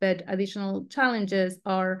workforce, but additional challenges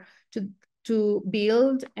are to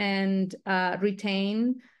build and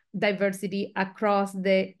retain diversity across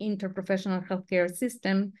the interprofessional healthcare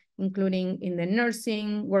system, including in the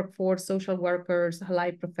nursing workforce, social workers,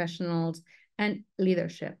 allied professionals, and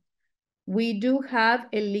leadership. We do have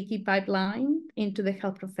a leaky pipeline into the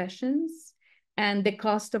health professions, and the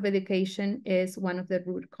cost of education is one of the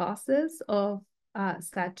root causes of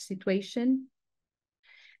such situation.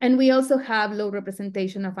 And we also have low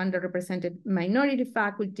representation of underrepresented minority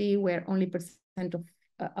faculty, where only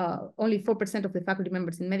 4% of the faculty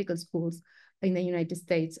members in medical schools in the United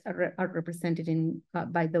States are represented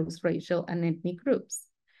by those racial and ethnic groups.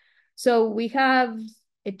 So we have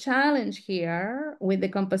a challenge here with the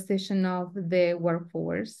composition of the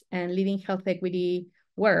workforce and leading health equity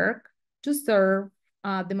work to serve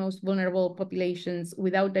the most vulnerable populations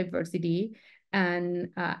without diversity and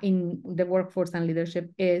in the workforce and leadership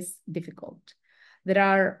is difficult. There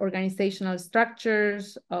are organizational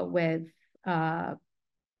structures with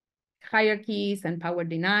hierarchies and power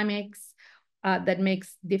dynamics that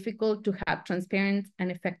makes difficult to have transparent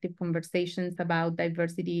and effective conversations about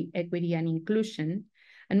diversity, equity, and inclusion.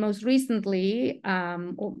 And most recently,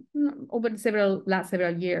 over the last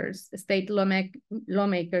several years, state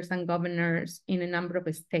lawmakers and governors in a number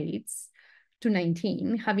of states, to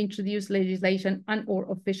 19, have introduced legislation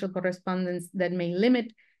and/or official correspondence that may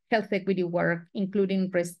limit health equity work,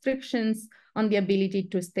 including restrictions on the ability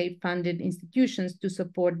to state-funded institutions to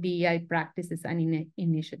support DEI practices and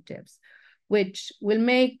initiatives, which will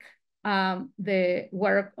make the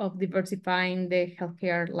work of diversifying the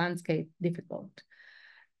healthcare landscape difficult.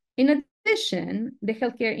 In addition, the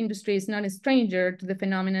healthcare industry is not a stranger to the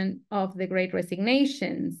phenomenon of the Great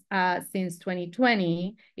Resignations. Since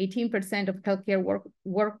 2020, 18% of healthcare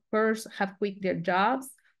workers have quit their jobs,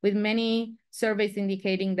 with many surveys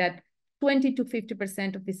indicating that 20 to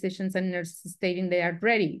 50% of physicians and nurses stating they are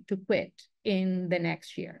ready to quit in the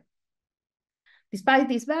next year. Despite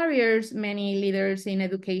these barriers, many leaders in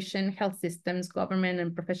education, health systems, government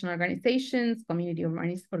and professional organizations, community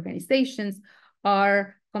organizations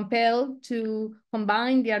are compelled to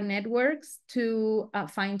combine their networks to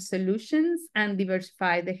find solutions and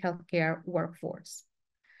diversify the healthcare workforce.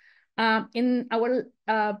 In our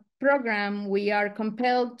program, we are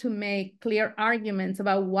compelled to make clear arguments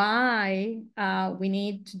about why we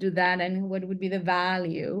need to do that and what would be the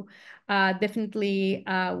value. Definitely,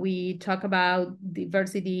 we talk about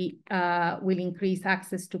diversity will increase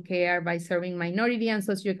access to care by serving minority and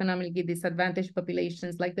socioeconomically disadvantaged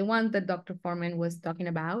populations like the one that Dr. Forman was talking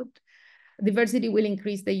about. Diversity will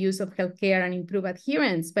increase the use of healthcare and improve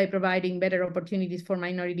adherence by providing better opportunities for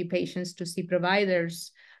minority patients to see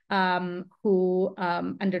providers who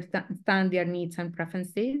understand their needs and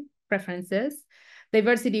preferences.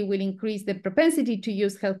 Diversity will increase the propensity to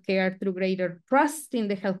use healthcare through greater trust in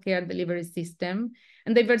the healthcare delivery system.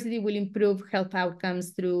 And diversity will improve health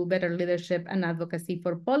outcomes through better leadership and advocacy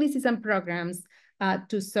for policies and programs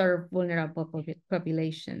to serve vulnerable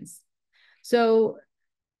populations. So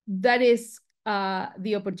that is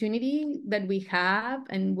the opportunity that we have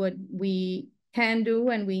and what we can do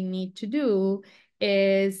and we need to do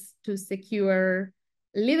is to secure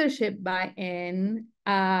leadership buy-in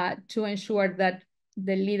to ensure that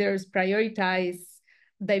the leaders prioritize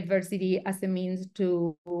diversity as a means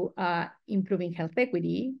to improving health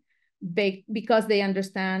equity, because they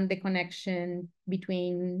understand the connection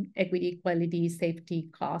between equity, equality, safety,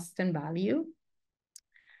 cost, and value.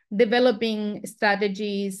 Developing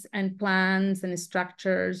strategies and plans and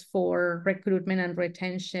structures for recruitment and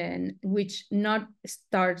retention, which not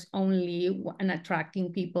starts only in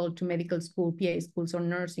attracting people to medical school, PA schools, or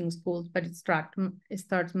nursing schools, but it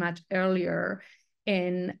starts much earlier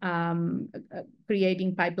in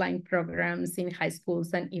creating pipeline programs in high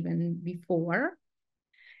schools and even before.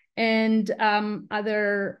 And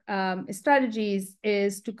other strategies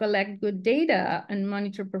is to collect good data and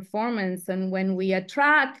monitor performance. And when we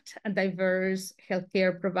attract diverse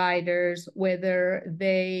healthcare providers, whether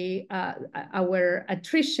they, our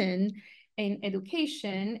attrition in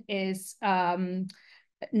education is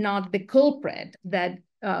not the culprit that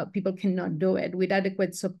people cannot do it. With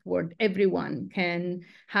adequate support, everyone can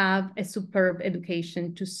have a superb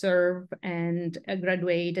education to serve and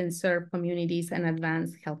graduate and serve communities and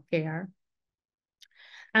advance healthcare.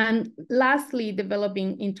 And lastly,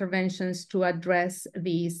 developing interventions to address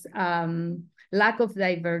these lack of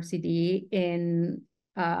diversity in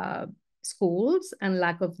schools and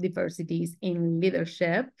lack of diversities in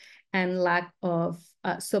leadership and lack of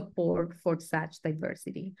support for such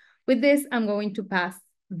diversity. With this, I'm going to pass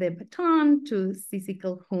the baton to Cece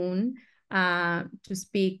Calhoun to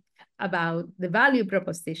speak about the value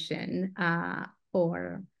proposition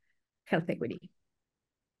for health equity.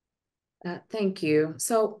 Thank you.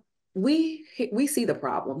 So we see the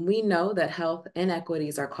problem. We know that health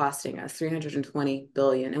inequities are costing us $320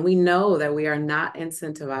 billion, and we know that we are not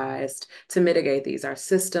incentivized to mitigate these. Our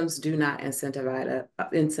systems do not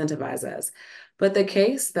incentivize us. But the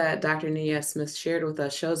case that Dr. Nunez-Smith shared with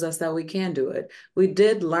us shows us that we can do it. We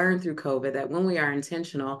did learn through COVID that when we are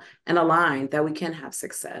intentional and aligned, that we can have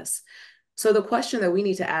success. So the question that we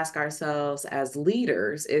need to ask ourselves as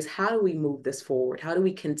leaders is, how do we move this forward? How do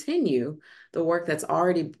we continue the work that's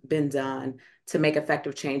already been done to make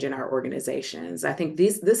effective change in our organizations? I think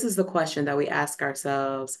this is the question that we ask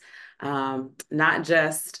ourselves, not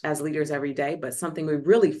just as leaders every day, but something we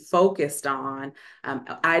really focused on.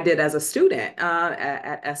 I did as a student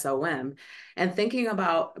at SOM, and thinking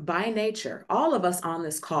about, by nature, all of us on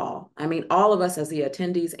this call, I mean, all of us as the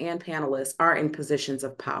attendees and panelists are in positions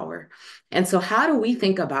of power. And so how do we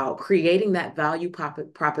think about creating that value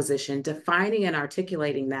proposition, defining and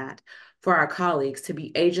articulating that for our colleagues to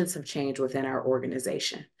be agents of change within our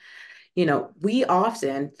organization? You know, we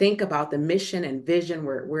often think about the mission and vision.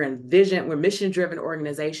 We're mission-driven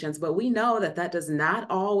organizations, but we know that that does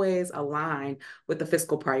not always align with the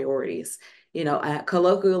fiscal priorities. You know,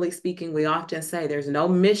 colloquially speaking, we often say there's no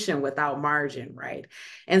mission without margin, right?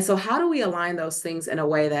 And so how do we align those things in a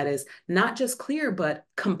way that is not just clear, but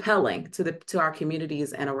compelling to our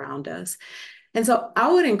communities and around us? And so I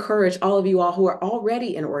would encourage all of you all who are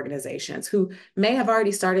already in organizations, who may have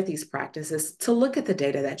already started these practices, to look at the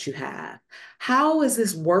data that you have. How is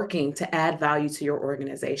this working to add value to your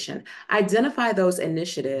organization? Identify those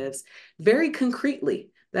initiatives very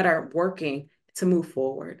concretely that are working to move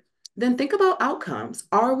forward. Then think about outcomes.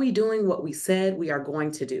 Are we doing what we said we are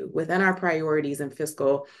going to do within our priorities and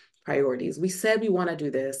fiscal priorities? We said we want to do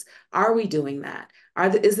this. Are we doing that?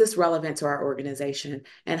 Is this relevant to our organization?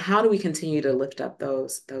 And how do we continue to lift up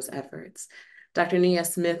those efforts? Dr.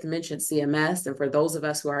 Nunez-Smith mentioned CMS, and for those of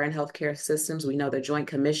us who are in healthcare systems, we know the Joint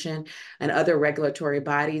Commission and other regulatory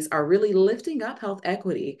bodies are really lifting up health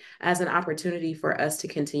equity as an opportunity for us to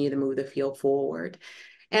continue to move the field forward.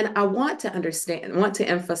 And I want to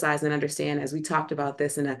emphasize and understand, as we talked about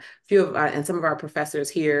this and some of our professors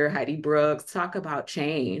here, Heidi Brooks, talk about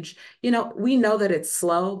change. You know, we know that it's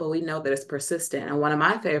slow, but we know that it's persistent. And one of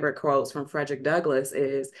my favorite quotes from Frederick Douglass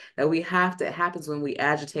is that it happens when we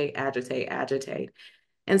agitate, agitate, agitate.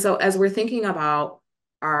 And so as we're thinking about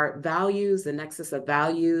our values, the nexus of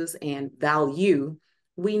values and value,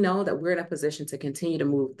 we know that we're in a position to continue to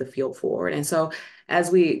move the field forward. And so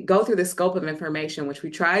as we go through the scope of information, which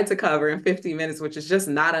we tried to cover in 50 minutes, which is just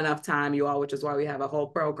not enough time, you all, which is why we have a whole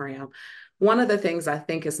program, one of the things I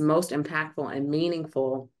think is most impactful and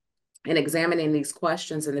meaningful in examining these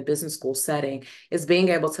questions in the business school setting is being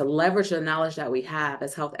able to leverage the knowledge that we have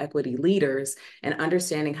as health equity leaders and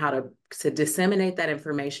understanding how to to disseminate that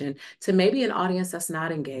information to maybe an audience that's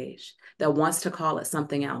not engaged, that wants to call it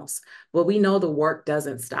something else. But we know the work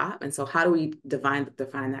doesn't stop. And so how do we define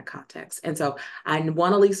that context? And so I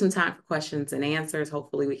want to leave some time for questions and answers.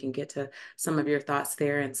 Hopefully we can get to some of your thoughts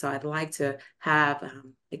there. And so I'd like to have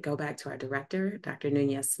it go back to our director, Dr.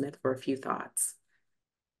 Nunez-Smith, for a few thoughts.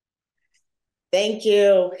 Thank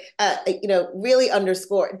you. Really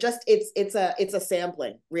underscore just it's a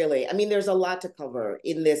sampling, really. I mean, there's a lot to cover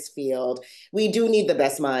in this field. We do need the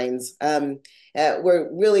best minds. We're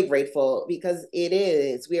really grateful because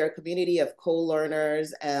we are a community of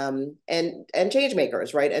co-learners and change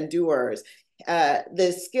makers, right? And doers.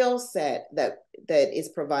 The skill set that is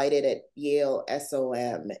provided at Yale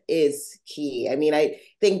SOM is key. I mean, I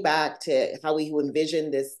think back to how we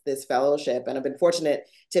envisioned this fellowship, and I've been fortunate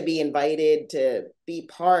to be invited to be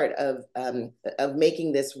part of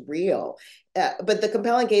making this real. But the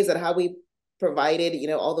compelling case that how we provided,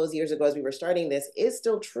 all those years ago as we were starting this is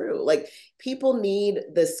still true. Like, people need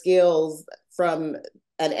the skills from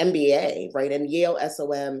an MBA, right? And Yale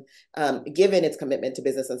SOM, given its commitment to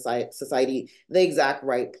business and society, the exact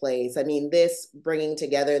right place. I mean, this bringing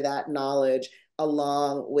together that knowledge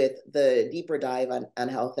along with the deeper dive on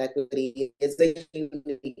health equity is a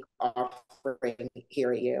unique offering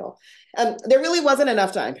here at Yale. There really wasn't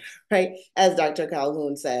enough time, right? As Dr.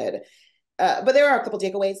 Calhoun said. But there are a couple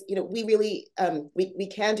takeaways. We really, we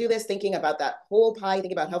can do this thinking about that whole pie,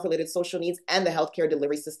 thinking about health-related social needs and the healthcare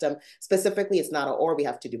delivery system. Specifically, it's not an or, we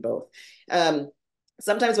have to do both.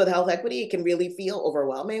 Sometimes with health equity, it can really feel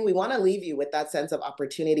overwhelming. We want to leave you with that sense of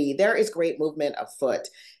opportunity. There is great movement afoot.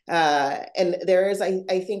 And there is, I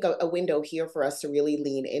think, a window here for us to really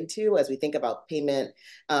lean into as we think about payment,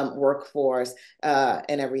 workforce,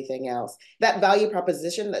 and everything else. That value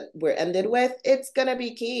proposition that we're ended with, it's going to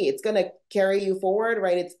be key. It's going to carry you forward,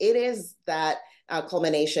 right? It is that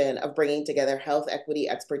culmination of bringing together health equity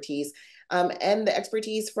expertise and the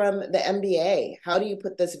expertise from the MBA. How do you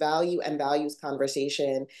put this value and values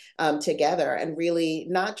conversation together and really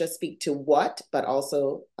not just speak to what, but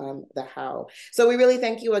also the how? So we really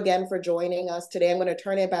thank you again for joining us today. I'm going to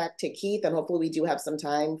turn it back to Keith, and hopefully we do have some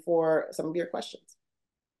time for some of your questions.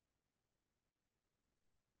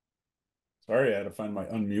 Sorry, I had to find my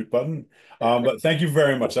unmute button. But thank you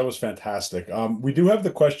very much. That was fantastic. We do have the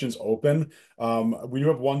questions open. We do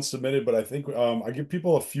have one submitted, but I think I give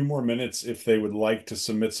people a few more minutes if they would like to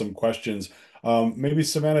submit some questions. Maybe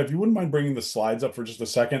Savannah, if you wouldn't mind bringing the slides up for just a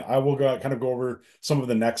second, I will kind of go over some of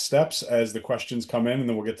the next steps as the questions come in, and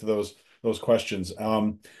then we'll get to those questions.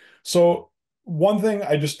 So one thing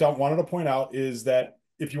I just wanted to point out is that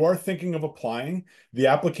if you are thinking of applying, the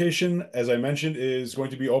application, as I mentioned, is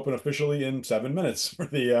going to be open officially in 7 minutes for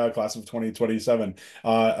the class of 2027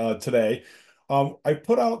 today. I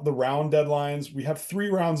put out the round deadlines. We have 3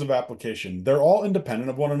 rounds of application. They're all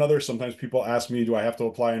independent of one another. Sometimes people ask me, do I have to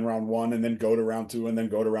apply in round 1 and then go to round 2 and then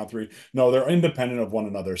go to round 3? No, they're independent of one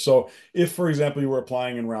another. So if, for example, you were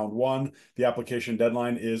applying in round 1, the application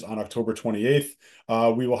deadline is on October 28th.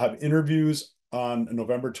 We will have interviews on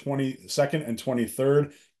November 22nd and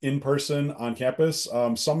 23rd in person on campus.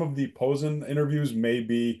 Some of the Pozen interviews may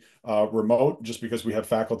be remote just because we have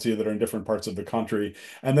faculty that are in different parts of the country.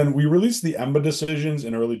 And then we release the EMBA decisions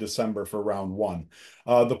in early December for round 1.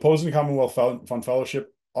 The Pozen-Commonwealth Fund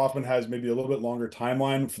Fellowship often has maybe a little bit longer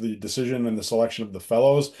timeline for the decision and the selection of the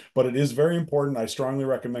fellows, but it is very important. I strongly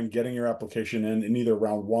recommend getting your application in either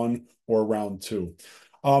round 1 or round 2.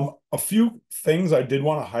 A few things I did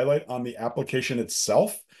want to highlight on the application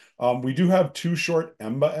itself. We do have 2 short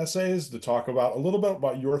EMBA essays to talk about a little bit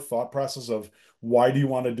about your thought process of why do you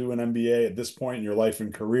want to do an MBA at this point in your life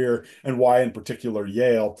and career, and why in particular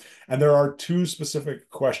Yale. And there are 2 specific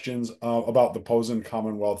questions about the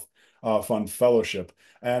Pozen-Commonwealth Fund Fellowship.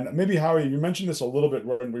 And maybe, Howie, you mentioned this a little bit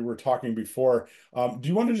when we were talking before. Do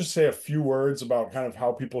you want to just say a few words about kind of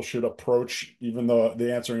how people should approach even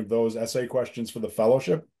the answering of those essay questions for the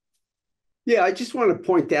fellowship? Yeah, I just want to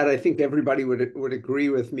point out, I think everybody would agree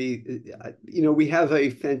with me. We have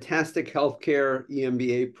a fantastic healthcare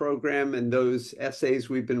EMBA program, and those essays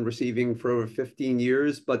we've been receiving for over 15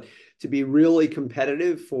 years. But to be really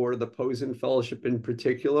competitive for the Pozen Fellowship in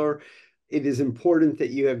particular, it is important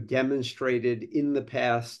that you have demonstrated in the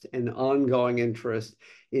past an ongoing interest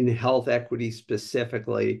in health equity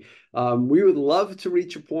specifically. We would love to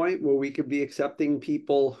reach a point where we could be accepting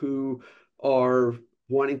people who are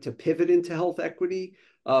wanting to pivot into health equity,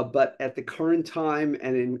 but at the current time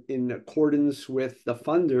and in accordance with the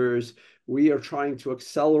funders, we are trying to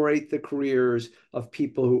accelerate the careers of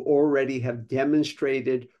people who already have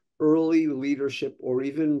demonstrated early leadership, or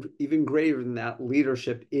even greater than that,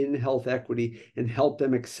 leadership in health equity, and help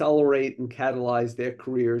them accelerate and catalyze their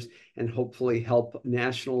careers, and hopefully help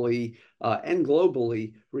nationally and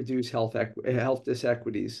globally reduce health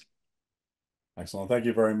disequities. Excellent. Thank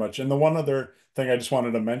you very much. And the one other thing I just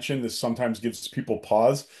wanted to mention, this sometimes gives people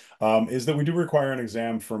pause, is that we do require an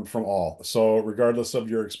exam from all. So regardless of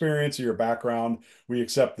your experience or your background, we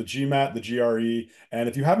accept the GMAT, the GRE. And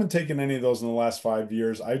if you haven't taken any of those in the last 5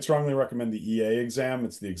 years, I'd strongly recommend the EA exam.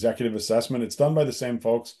 It's the executive assessment. It's done by the same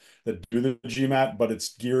folks that do the GMAT, but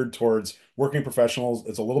it's geared towards working professionals.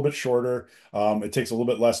 It's a little bit shorter. It takes a little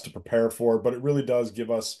bit less to prepare for, but it really does give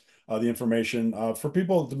us the information for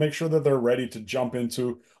people to make sure that they're ready to jump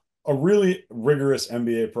into a really rigorous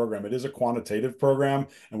MBA program. It is a quantitative program,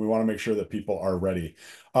 and we want to make sure that people are ready.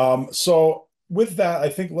 So with that, I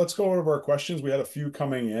think let's go over our questions. We had a few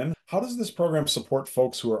coming in. How does this program support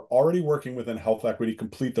folks who are already working within health equity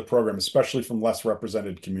complete the program, especially from less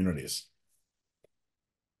represented communities?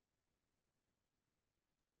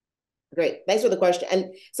 Great. Thanks for the question.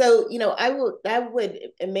 And so, I would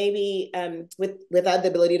maybe without the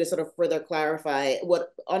ability to sort of further clarify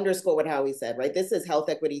underscore what Howie said, right? This is Health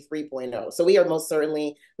Equity 3.0. So we are most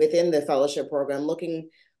certainly within the fellowship program looking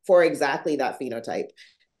for exactly that phenotype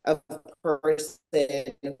of person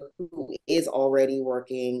who is already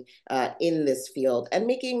working in this field and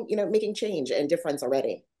making change and difference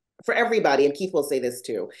already for everybody. And Keith will say this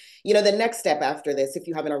too. The next step after this, if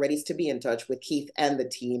you haven't already, is to be in touch with Keith and the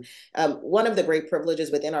team. One of the great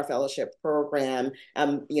privileges within our fellowship program,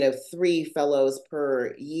 3 fellows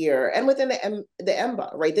per year, and within the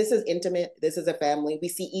EMBA, right? This is intimate. This is a family. We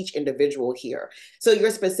see each individual here. So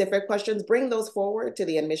your specific questions, bring those forward to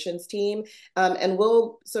the admissions team, and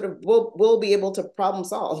we'll be able to problem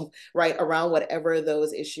solve, right, around whatever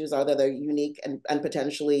those issues are that are unique and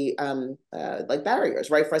potentially like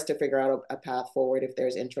barriers, right, for us to figure out a path forward if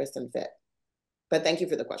there's interest and fit. But thank you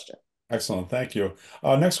for the question. Excellent. Thank you.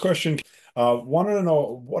 Next question. Wanted to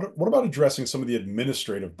know, what about addressing some of the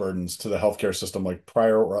administrative burdens to the healthcare system, like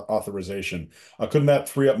prior authorization? Couldn't that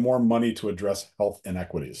free up more money to address health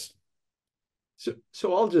inequities?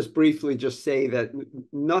 So I'll just briefly say that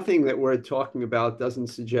nothing that we're talking about doesn't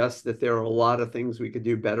suggest that there are a lot of things we could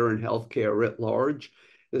do better in healthcare writ large.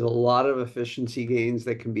 There's a lot of efficiency gains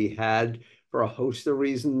that can be had for a host of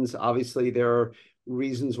reasons. Obviously, there are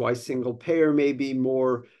reasons why single payer may be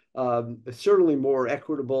certainly more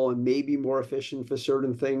equitable and maybe more efficient for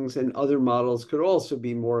certain things, and other models could also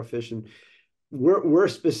be more efficient. We're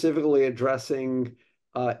specifically addressing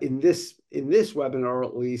in this webinar,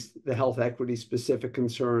 at least, the health equity specific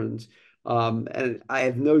concerns. And I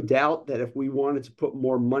have no doubt that if we wanted to put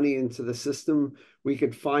more money into the system, we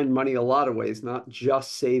could find money a lot of ways, not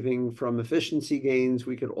just saving from efficiency gains.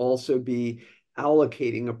 We could also be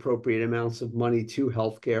allocating appropriate amounts of money to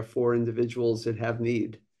healthcare for individuals that have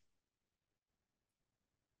need.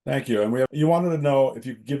 Thank you. And you wanted to know if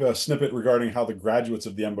you could give a snippet regarding how the graduates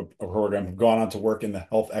of the EMBA program have gone on to work in the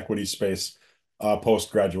health equity space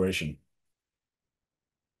post-graduation.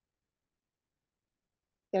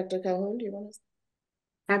 Dr. Calhoun, do you want to?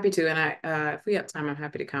 Happy to, and if we have time, I'm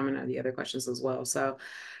happy to comment on the other questions as well. So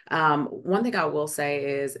one thing I will say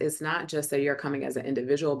is it's not just that you're coming as an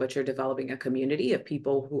individual, but you're developing a community of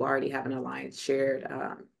people who already have an aligned shared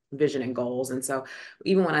vision and goals. And so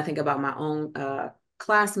even when I think about my own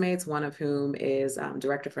classmates, one of whom is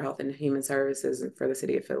Director for Health and Human Services for the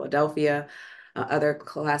city of Philadelphia, other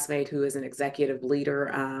classmate who is an executive leader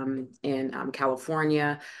in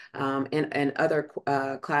California, and other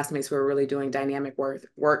classmates who are really doing dynamic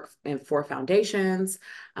work for foundations,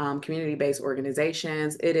 community-based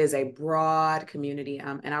organizations. It is a broad community,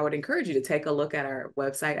 and I would encourage you to take a look at our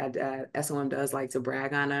website. SOM does like to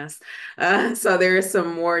brag on us. So there is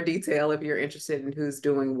some more detail if you're interested in who's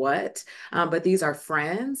doing what. But these are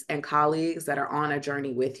friends and colleagues that are on a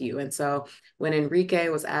journey with you. And so when Enrique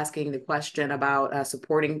was asking the question about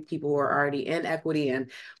supporting people who are already in equity,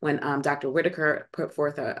 and when Dr. Whitaker put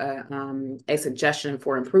forth a suggestion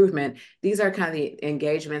for improvement, these are kind of the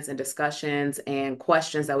engagements and discussions and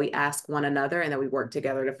questions that we ask one another and that we work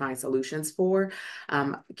together to find solutions for.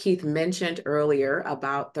 Keith mentioned earlier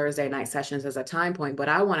about Thursday night sessions as a time point, but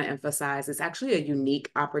I want to emphasize it's actually a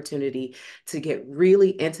unique opportunity to get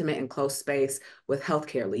really intimate and close space with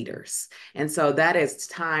healthcare leaders. And so that is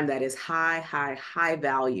time that is high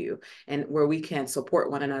value, and where we can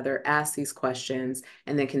support one another, ask these questions,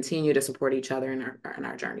 and then continue to support each other in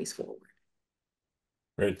our journeys forward.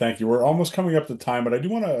 Great, thank you. We're almost coming up to time, but I do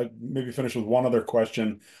want to maybe finish with one other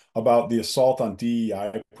question about the assault on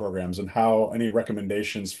DEI programs and how any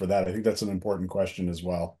recommendations for that. I think that's an important question as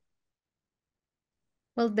well.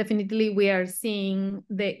 Well, definitely we are seeing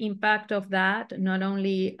the impact of that, not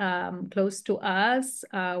only close to us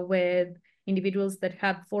with individuals that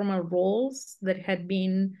have formal roles that had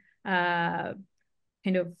been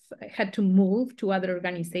kind of had to move to other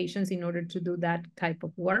organizations in order to do that type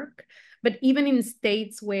of work. But even in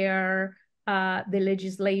states where the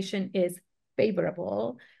legislation is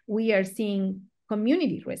favorable, we are seeing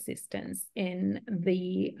community resistance in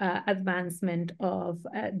the advancement of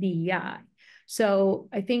DEI. So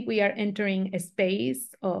I think we are entering a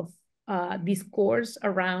space of discourse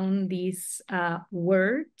around these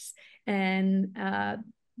words, and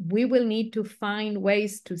we will need to find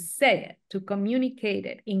ways to say it, to communicate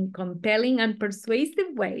it in compelling and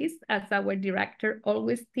persuasive ways, as our director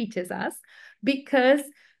always teaches us, because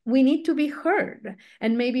we need to be heard.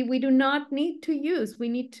 And maybe we do not need to we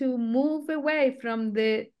need to move away from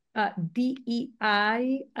the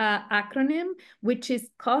DEI acronym, which is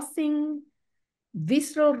causing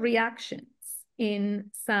visceral reactions in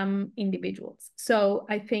some individuals. So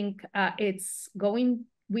I think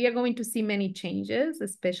we are going to see many changes,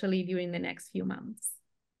 especially during the next few months.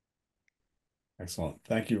 Excellent.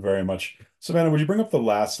 Thank you very much. Savannah, would you bring up the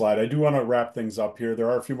last slide? I do want to wrap things up here. There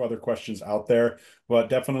are a few other questions out there, but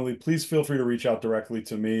definitely please feel free to reach out directly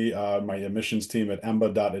to me, my admissions team at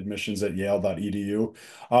emba.admissions@yale.edu.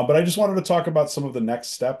 But I just wanted to talk about some of the next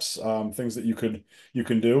steps, things that you can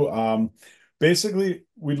do. Basically,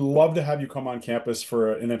 we'd love to have you come on campus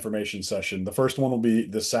for an information session. The first one will be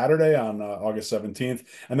this Saturday on August 17th.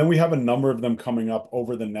 And then we have a number of them coming up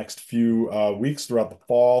over the next few weeks throughout the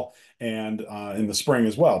fall and in the spring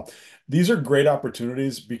as well. These are great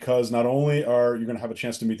opportunities because not only are you going to have a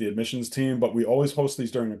chance to meet the admissions team, but we always host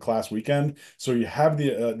these during a class weekend. So you have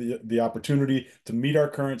the opportunity to meet our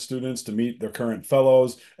current students, to meet their current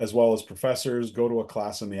fellows, as well as professors, go to a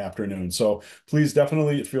class in the afternoon. So please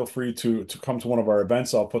definitely feel free to come to one of our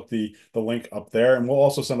events. I'll put the link up there, and we'll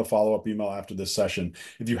also send a follow-up email after this session.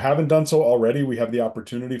 If you haven't done so already, we have the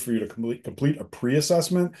opportunity for you to complete a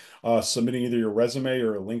pre-assessment, submitting either your resume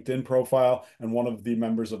or a LinkedIn profile, and one of the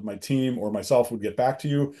members of my team or myself would get back to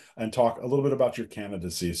you and talk a little bit about your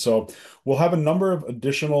candidacy. So we'll have a number of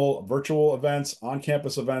additional virtual events,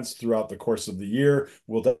 on-campus events throughout the course of the year.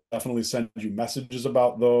 We'll definitely send you messages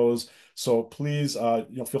about those. So please,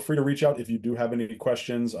 feel free to reach out if you do have any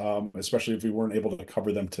questions, especially if we weren't able to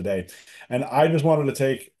cover them today. And I just wanted to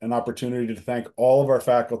take an opportunity to thank all of our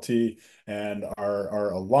faculty and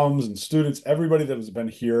our alums and students, everybody that has been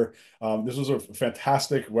here. This was a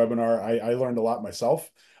fantastic webinar. I learned a lot myself.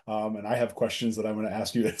 And I have questions that I'm going to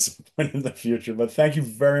ask you at some point in the future. But thank you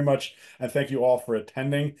very much. And thank you all for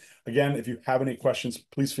attending. Again, if you have any questions,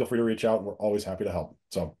 please feel free to reach out. We're always happy to help.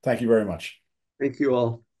 So thank you very much. Thank you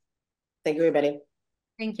all. Thank you, everybody.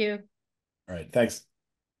 Thank you. All right. Thanks.